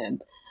ability than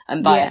him,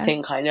 and I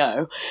think I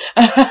know.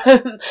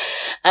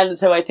 And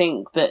so I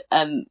think that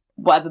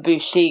whatever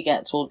boost she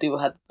gets will do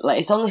her, like,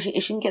 as long as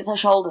she can get her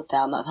shoulders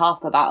down, that's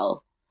half the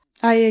battle.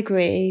 I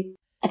agree.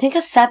 I think a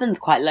 7's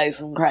quite low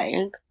from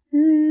Craig.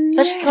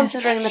 Especially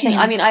considering the thing.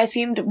 I mean, I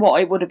assumed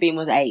what it would have been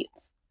was 8.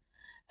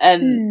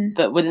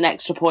 But with an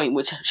extra point,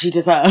 which she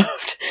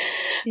deserved.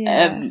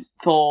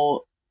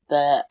 For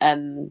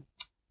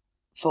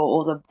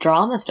all the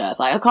drama stuff.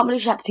 Like, I can't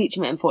believe she had to teach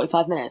him it in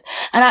 45 minutes.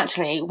 And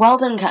actually, well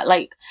done,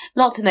 like,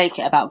 not to make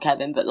it about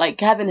Kevin, but, like,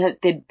 Kevin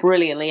did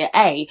brilliantly at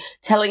A,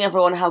 telling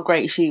everyone how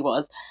great she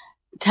was,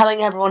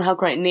 telling everyone how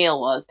great Neil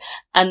was,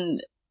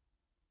 and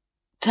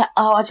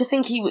I just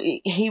think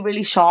he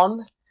really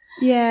shone.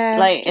 Yeah,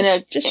 like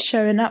just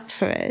showing up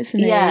for it, isn't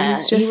he? Yeah,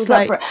 he was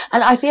like, up for it.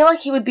 And I feel like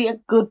he would be a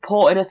good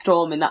port in a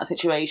storm in that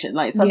situation.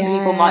 Like, some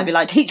people might be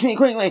like, teach me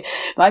quickly,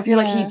 but I feel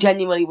like he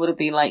genuinely would have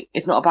been like,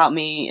 it's not about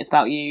me, it's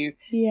about you.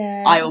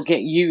 Yeah, I will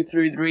get you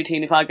through the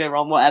routine if I go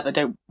wrong, whatever.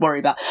 Don't worry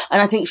about.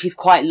 And I think she's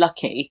quite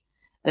lucky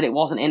that it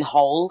wasn't in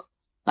hold.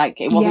 Like,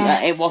 it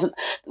wasn't.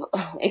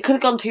 It could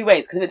have gone two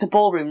ways, because if it's a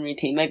ballroom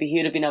routine, maybe he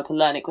would have been able to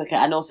learn it quicker,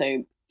 and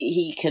also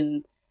he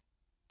can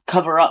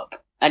cover up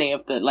any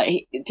of the,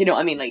 like, do you know what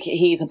I mean? Like,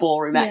 he's a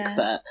ballroom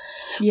expert.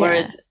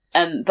 Whereas,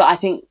 but I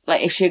think,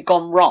 like, if she had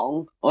gone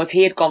wrong, or if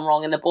he had gone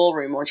wrong in the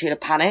ballroom, or she'd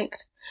have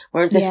panicked.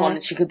 Whereas this one,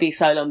 she could be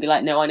solo and be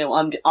like, no, I know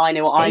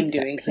what I'm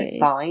doing, so it's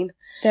fine.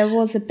 There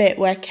was a bit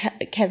where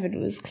Kevin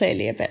was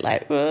clearly a bit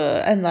like,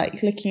 and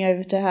like looking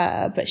over to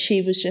her, but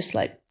she was just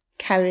like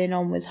carrying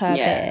on with her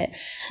bit.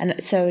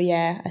 And so,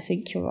 I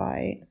think you're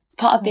right. It's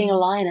part of being a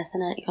lioness,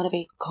 isn't it? You gotta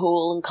be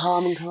cool and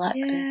calm and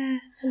collected. Yeah,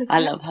 exactly. I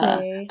love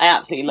her. I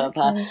absolutely love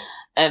her.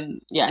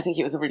 I think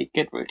it was a really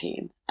good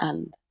routine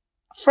and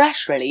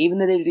fresh, really. Even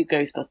though they do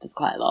Ghostbusters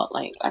quite a lot,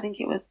 like, I think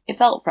it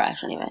felt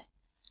fresh anyway.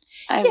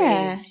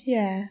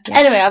 Yeah.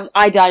 Anyway,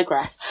 I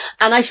digress,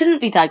 and I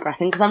shouldn't be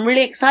digressing because I'm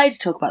really excited to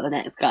talk about the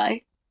next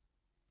guy.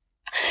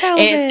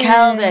 Kelvin. It's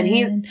Kelvin.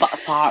 He's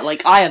far,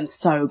 like, I am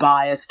so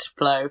biased,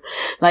 Flo.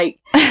 Like,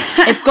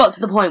 it's got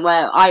to the point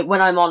where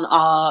when I'm on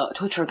our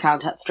Twitter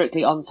account at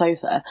Strictly On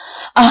Sofa,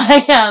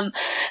 I am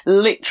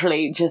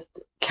literally just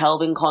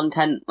Kelvin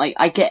content. Like,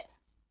 I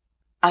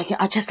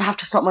just have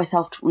to stop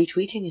myself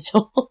retweeting it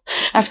all.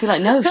 I have to be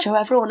like, no, show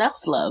everyone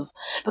else love.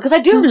 Because I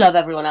do love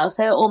everyone else.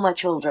 They are all my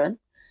children.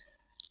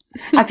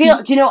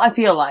 Do you know what I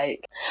feel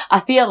like? I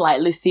feel like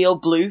Lucille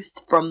Bluth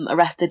from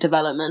Arrested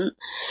Development,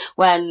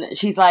 when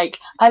she's like,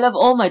 I love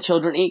all my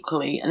children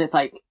equally, and it's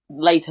like,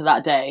 later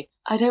that day,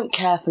 I don't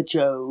care for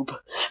Job.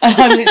 And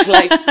I'm literally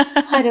like,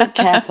 I don't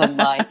care for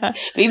Mike. But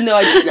even though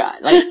I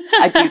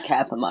do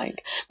care for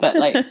Mike. But,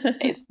 like,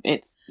 it's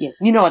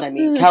you know what I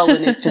mean.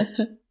 Kelvin is just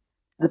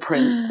the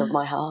prince of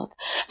my heart.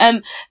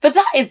 But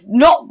that is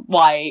not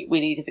why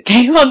we needed to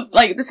came on.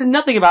 Like, this is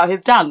nothing about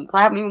his dance.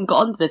 I haven't even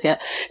got onto this yet.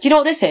 Do you know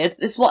what this is?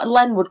 This is what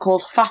Len would call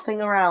faffing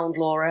around,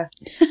 Laura.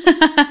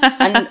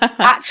 And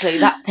actually,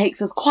 that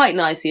takes us quite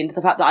nicely into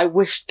the fact that I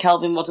wished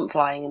Kelvin wasn't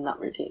flying in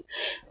that routine.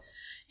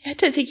 I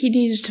don't think he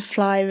needed to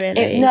fly,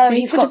 really.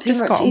 He's got too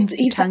much.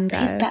 He's better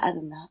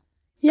than that.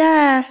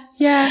 Yeah.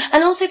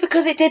 And also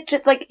because it did,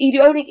 like,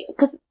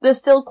 because there's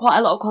still quite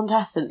a lot of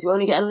contestants, you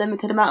only get a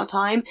limited amount of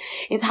time.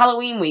 It's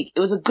Halloween week.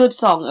 It was a good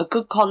song, a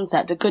good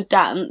concept, a good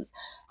dance.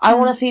 I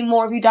want to see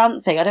more of you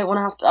dancing. I don't want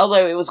to have to,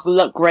 although it was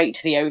great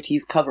to see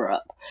OT's cover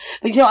up.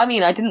 But you know what I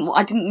mean? I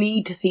didn't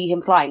need to see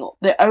him flying.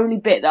 The only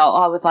bit that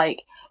I was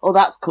like, oh,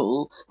 that's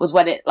cool, was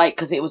when it, like,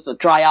 because it was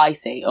dry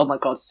icey. Oh my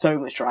god, so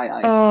much dry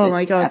ice. Oh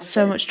my god,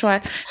 so much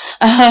dry.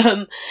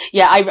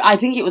 Yeah, I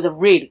think it was a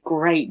really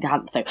great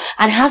dance though.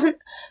 And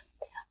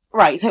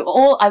right, so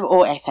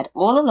I said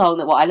all along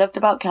that what I loved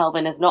about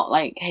Kelvin is not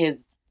like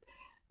his,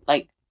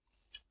 like,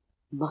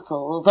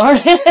 muscles or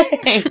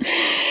anything,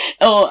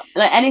 or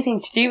like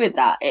anything to do with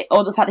that,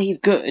 or the fact that he's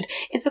good.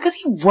 It's because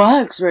he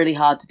works really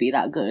hard to be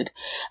that good.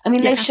 I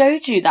mean, they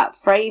showed you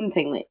that frame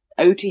thing that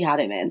OT had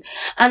him in,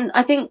 and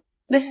I think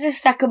this is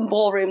his second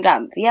ballroom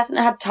dance. He hasn't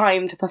had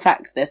time to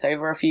perfect this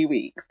over a few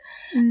weeks.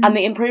 And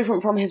the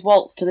improvement from his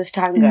waltz to this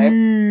tango,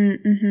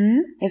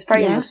 his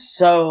frame was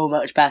so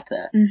much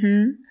better.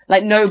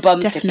 Like, no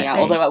bum sticking out,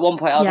 although at one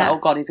point I was like, oh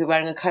god, he's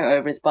wearing a coat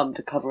over his bum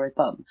to cover his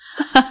bum.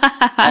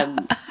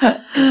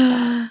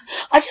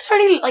 I just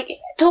really, like,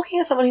 talking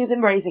to someone who's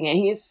embracing it,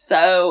 he is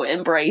so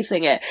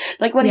embracing it.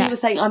 Like, when he was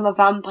saying, I'm a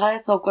vampire,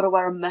 so I've got to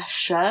wear a mesh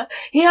shirt,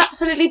 he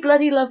absolutely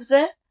bloody loves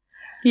it.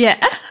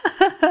 Yeah.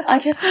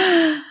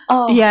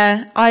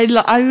 Yeah,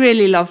 I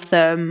really love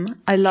them.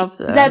 I love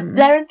them.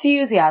 Their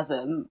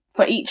enthusiasm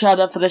for each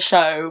other, for the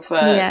show, for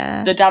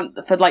the dance,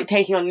 for, like,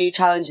 taking on new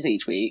challenges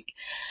each week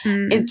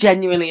is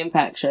genuinely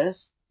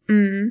infectious.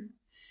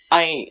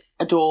 I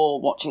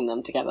adore watching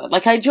them together.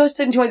 Like, I just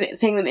enjoy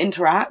seeing them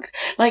interact.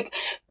 Like,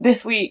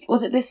 was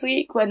it this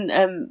week when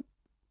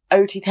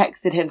OT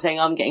texted him saying,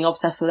 I'm getting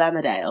obsessed with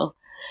Emmerdale?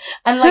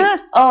 And,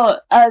 like,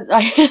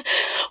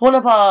 one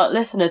of our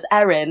listeners,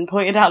 Erin,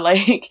 pointed out,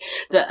 like,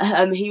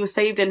 that he was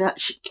saved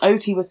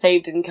OT was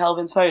saved in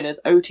Kelvin's phone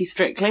as OT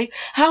Strictly.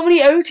 How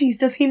many OTs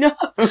does he know?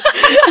 And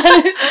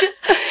it's just,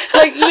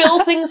 like,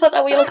 little things like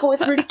that where you're like, oh,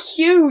 it's really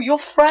cute, you're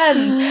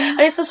friends.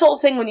 And it's the sort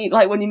of thing when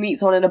you meet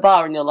someone in a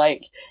bar and you're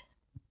like,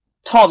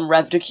 Tom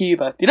revved a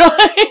Cuba, you know what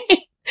I mean?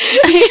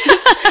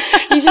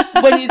 you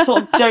just, when you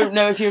sort of don't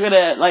know if you're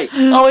gonna, like,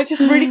 oh, it's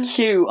just really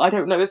cute, I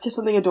don't know, it's just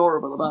something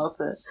adorable about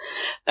it.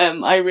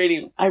 I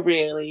really,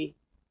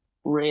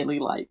 really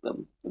like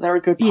them. They're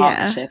a good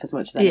partnership as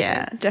much as anything.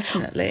 Yeah,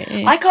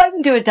 definitely. I can't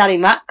even do a Danny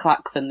Mac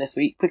klaxon this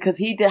week because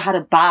he had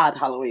a bad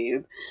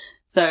Halloween.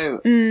 So,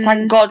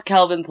 thank God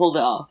Kelvin pulled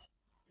it off.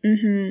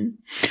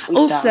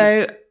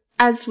 Also,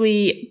 as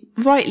we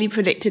rightly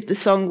predicted, the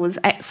song was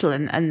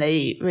excellent and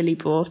they really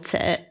brought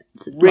it.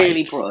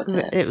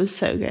 It was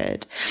so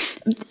good.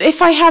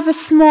 If I have a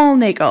small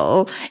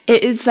niggle,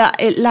 it is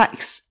that it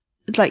lacks,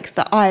 like,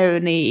 the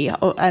irony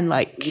and,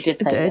 like,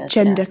 the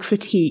gender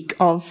critique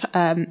of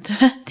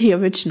the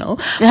original.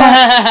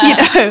 But, you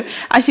know,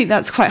 I think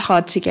that's quite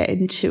hard to get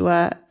into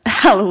a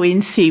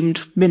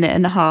Halloween-themed minute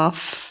and a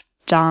half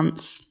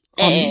dance.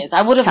 It is.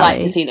 I would have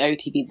liked to see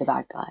OT be the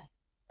bad guy.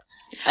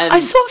 I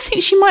sort of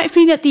think she might have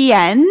been at the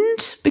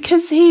end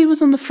because he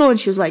was on the floor and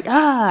she was like,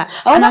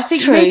 ah. Oh, and that's I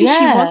think true, maybe she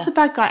was the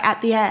bad guy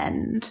at the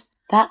end.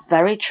 That's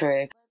very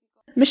true.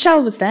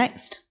 Michelle was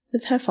next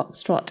with her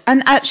foxtrot.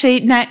 And actually,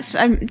 next,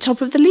 I'm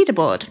top of the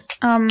leaderboard.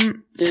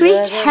 3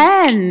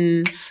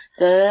 10s.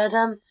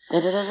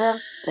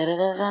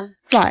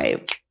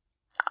 Right.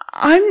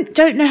 I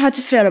don't know how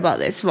to feel about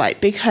this, right?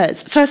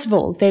 Because, first of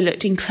all, they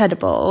looked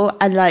incredible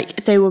and,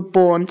 like, they were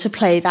born to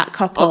play that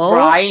couple. Oh,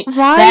 right?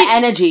 Their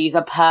energies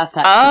are perfect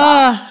for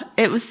that.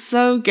 It was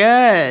so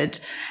good.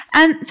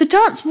 And the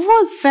dance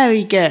was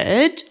very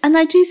good. And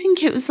I do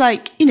think it was,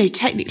 like, you know,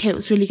 technically it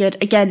was really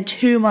good. Again,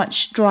 too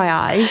much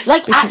dry ice.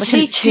 Like,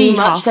 actually too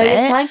much though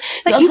this time.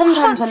 Like,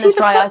 sometimes when there's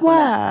dry ice on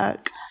there,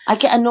 I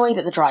get annoyed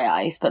at the dry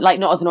ice, but, like,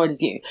 not as annoyed as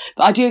you.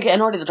 But I do get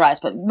annoyed at the dry ice,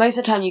 but most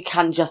of the time you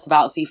can just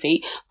about see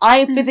feet.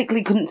 I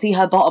physically couldn't see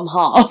her bottom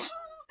half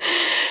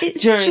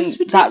during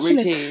that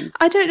routine.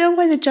 I don't know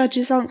why the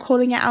judges aren't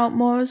calling it out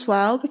more as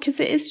well, because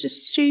it is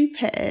just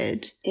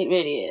stupid. It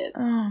really is.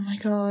 Oh my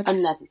god.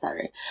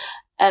 Unnecessary.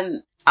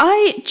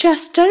 I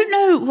just don't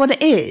know what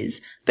it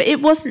is, but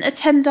it wasn't a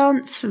 10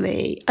 dance for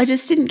me. I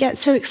just didn't get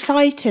so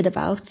excited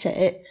about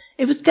it.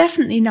 It was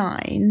definitely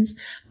 9s,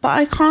 but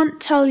I can't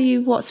tell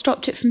you what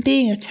stopped it from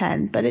being a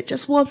 10, but it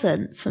just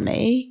wasn't for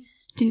me.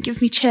 It didn't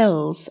give me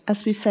chills,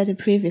 as we've said in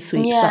previous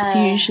weeks. Yeah. That's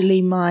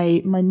usually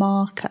my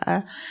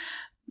marker.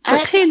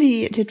 But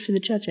clearly it did for the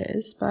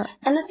judges. But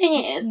and the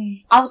thing is,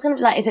 I was going to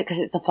be like, is it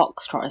because it's a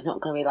foxtrot? It's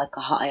not going to be like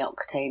a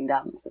high-octane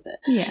dance, is it?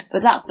 Yeah.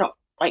 But that's not...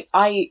 Like,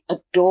 I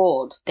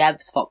adored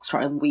Dev's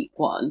foxtrot in week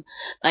 1.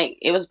 Like,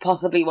 it was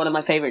possibly one of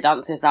my favourite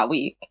dances that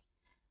week.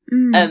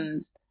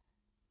 And,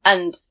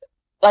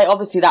 like,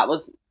 obviously that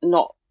was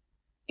not...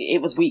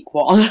 It was week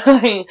 1.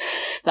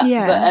 But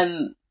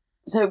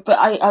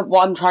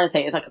what I'm trying to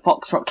say is, like, a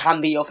foxtrot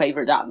can be your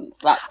favourite dance.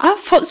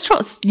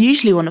 Foxtrot's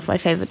usually one of my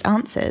favourite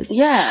dances.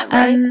 Yeah,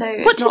 right? So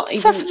what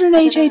did Saffron and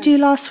AJ do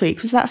last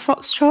week? Was that a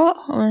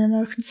foxtrot or an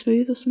American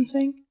Smooth or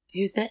something?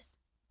 Who's this?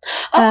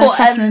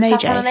 Saffron and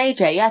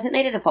AJ. Yeah, I think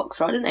they did a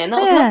foxtrot, didn't they? And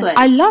that was lovely.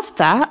 I loved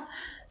that.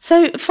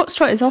 So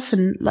foxtrot is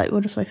often, like,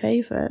 one of my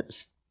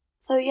favourites.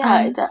 So yeah,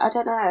 I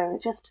don't know.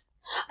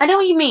 I know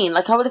what you mean.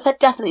 Like, I would have said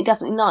definitely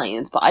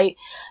 9s, but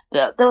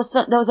there was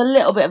a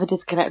little bit of a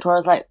disconnect where I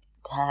was like,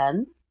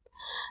 10?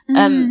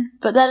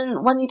 But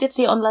then when you did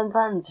see it on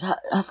Lens,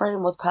 her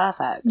frame was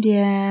perfect.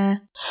 Yeah.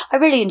 I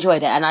really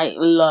enjoyed it, and I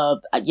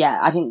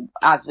think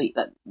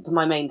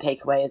my main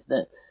takeaway is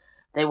that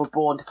they were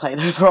born to play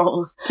those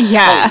roles.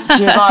 Yeah. Like,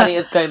 Giovanni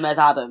as Gomez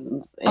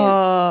Adams.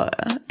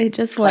 It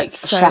just works like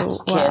so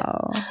chef's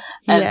well. kiss.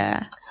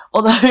 Yeah.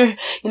 Although,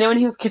 when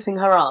he was kissing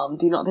her arm,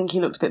 do you not think he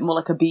looked a bit more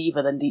like a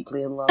beaver than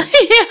deeply in love?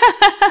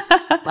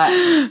 Yeah.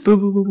 Like, Boo,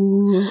 boo, boo,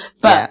 boo.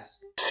 but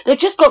they've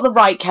just got the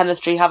right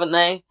chemistry, haven't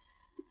they?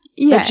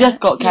 Yeah. They've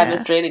just got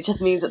chemistry, and it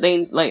just means that they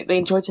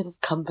enjoy each other's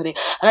company.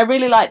 And I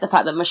really like the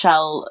fact that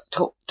Michelle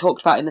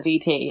talked about in the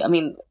VT. I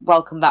mean,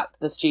 welcome back to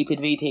the stupid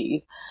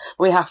VTs.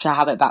 We have to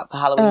have it back for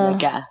Halloween, I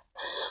guess.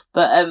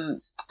 But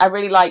I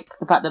really liked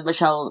the fact that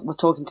Michelle was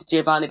talking to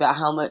Giovanni about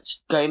how much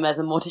Gomez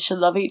and Morticia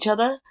love each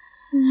other.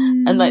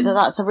 And like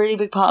that's a really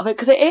big part of it,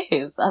 because it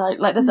is.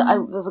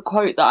 And there's a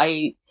quote that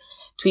I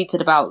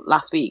tweeted about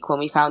last week when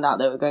we found out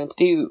they were going to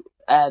do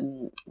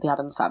the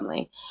Addams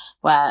Family,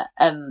 where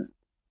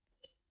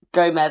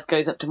Gomez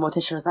goes up to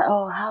Morticia and is like,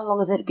 "Oh, how long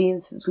has it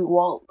been since we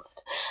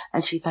waltzed?"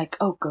 And she's like,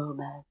 "Oh,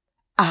 Gomez,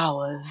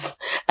 hours."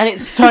 And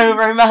it's so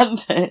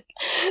romantic.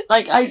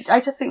 Like,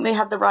 I just think they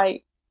had the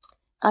right.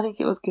 I think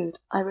it was good.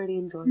 I really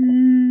enjoyed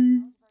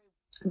it.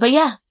 But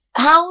yeah,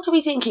 how do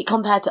we think it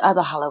compared to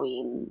other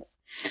Halloweens?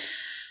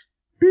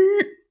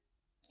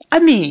 I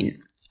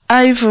mean,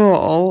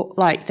 overall,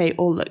 like, they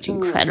all looked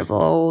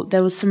incredible.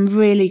 There was some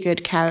really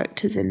good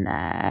characters in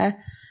there.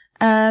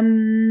 I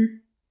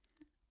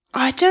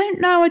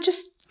don't know.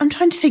 I'm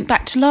trying to think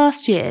back to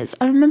last year's.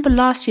 I remember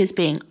last year's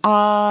being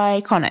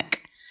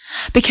iconic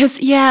because,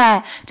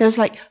 there was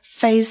like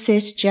Phase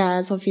Theatre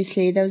Jazz,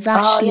 obviously. There was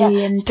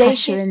Ashley and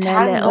Tasha in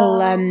their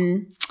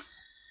little,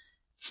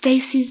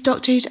 Stacey's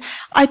Doctor Who.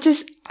 I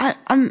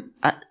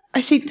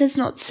think there's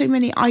not so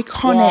many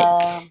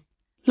iconic,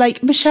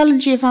 like Michelle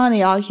and Giovanni,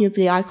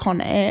 arguably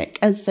iconic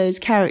as those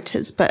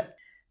characters, but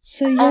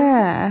so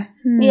yeah.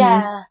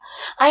 Yeah,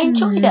 I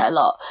enjoyed it a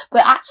lot.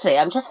 But actually,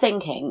 I'm just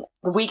thinking,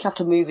 the week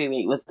after movie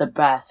week was the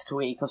best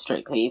week of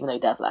Strictly, even though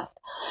Dev left.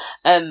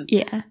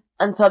 Yeah.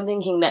 And so I'm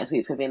thinking next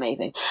week's going to be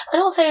amazing.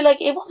 And also, like,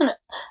 it wasn't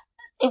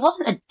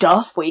a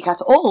duff week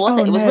at all, was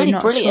it? It was really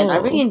brilliant. I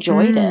really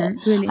enjoyed it.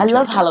 Really I love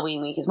enjoyed it.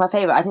 Halloween week. It's my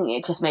favourite. I think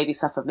it just maybe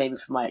suffered from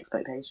my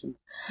expectations.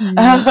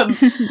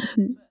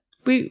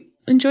 We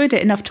enjoyed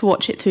it enough to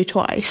watch it through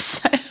twice.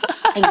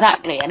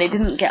 Exactly, and it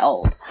didn't get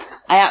old.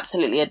 I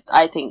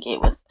think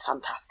it was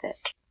fantastic.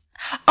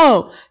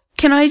 Oh,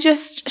 can I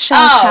just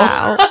shout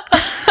out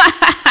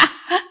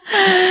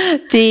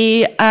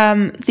the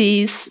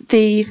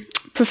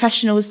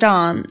professionals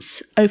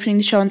dance opening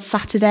the show on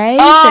Saturday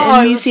at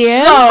the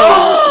museum?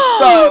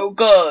 So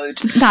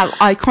good. Now,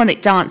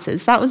 iconic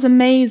dancers. That was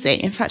amazing.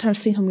 In fact, I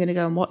think I'm going to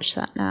go and watch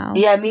that now.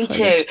 Yeah, me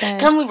too.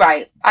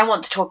 I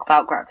want to talk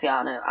about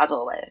Graziano, as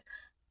always.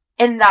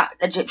 In that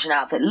Egyptian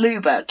outfit,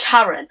 Luba,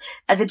 Karen,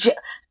 as I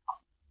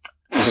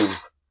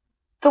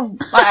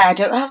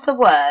don't have the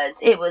words.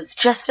 It was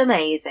just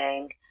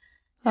amazing.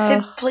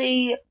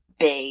 Simply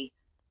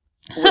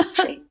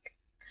bewitching.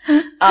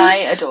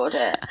 I adored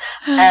it.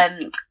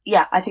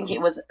 I think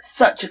it was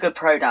such a good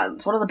pro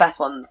dance. One of the best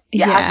ones.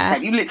 Yeah, as you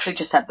said, you literally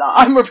just said that.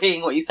 I'm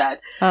repeating what you said.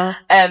 So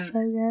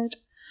good.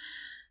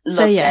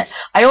 Loved it.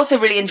 I also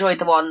really enjoyed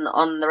the one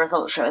on the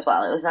results show as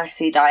well. It was nice to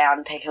see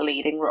Diane take a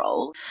leading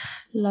role.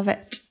 Love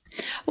it.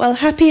 Well,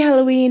 happy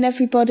Halloween,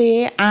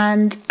 everybody,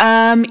 and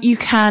you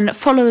can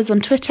follow us on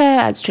Twitter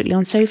at Strictly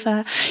on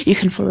Sofa. You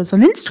can follow us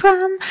on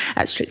Instagram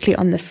at Strictly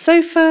on the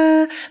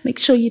Sofa. Make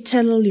sure you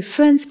tell all your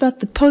friends about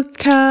the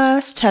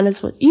podcast. Tell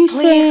us what you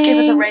think. Please give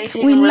us a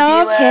rating. We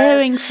love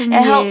hearing from you.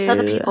 It helps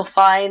other people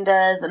find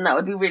us, and that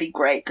would be really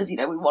great because we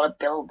want to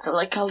build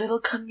like a little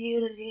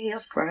community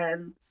of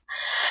friends.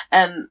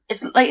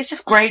 It's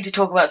just great to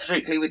talk about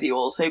Strictly with you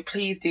all. So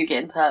please do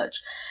get in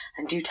touch.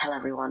 And do tell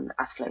everyone,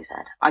 as Flo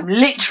said. I'm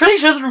literally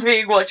just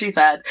repeating what she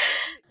said.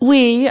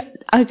 We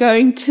are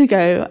going to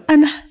go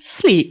and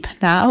sleep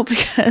now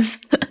because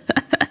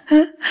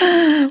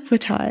we're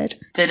tired.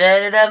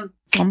 Da-da-da-dum.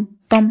 Bum,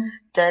 bum.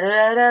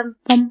 Da-da-da-dum.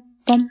 Bum,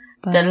 bum.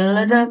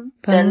 Da-da-da-dum.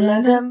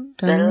 Da-da-da-dum.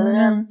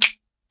 Da-da-da-dum.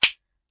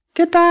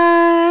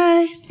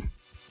 Goodbye.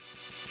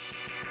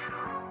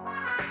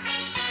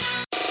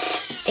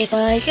 If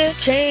I could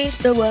change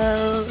the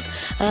world,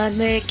 I'd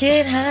make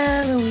it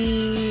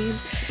Halloween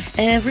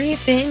every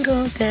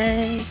single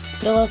day.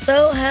 But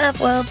also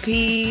have world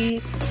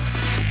peace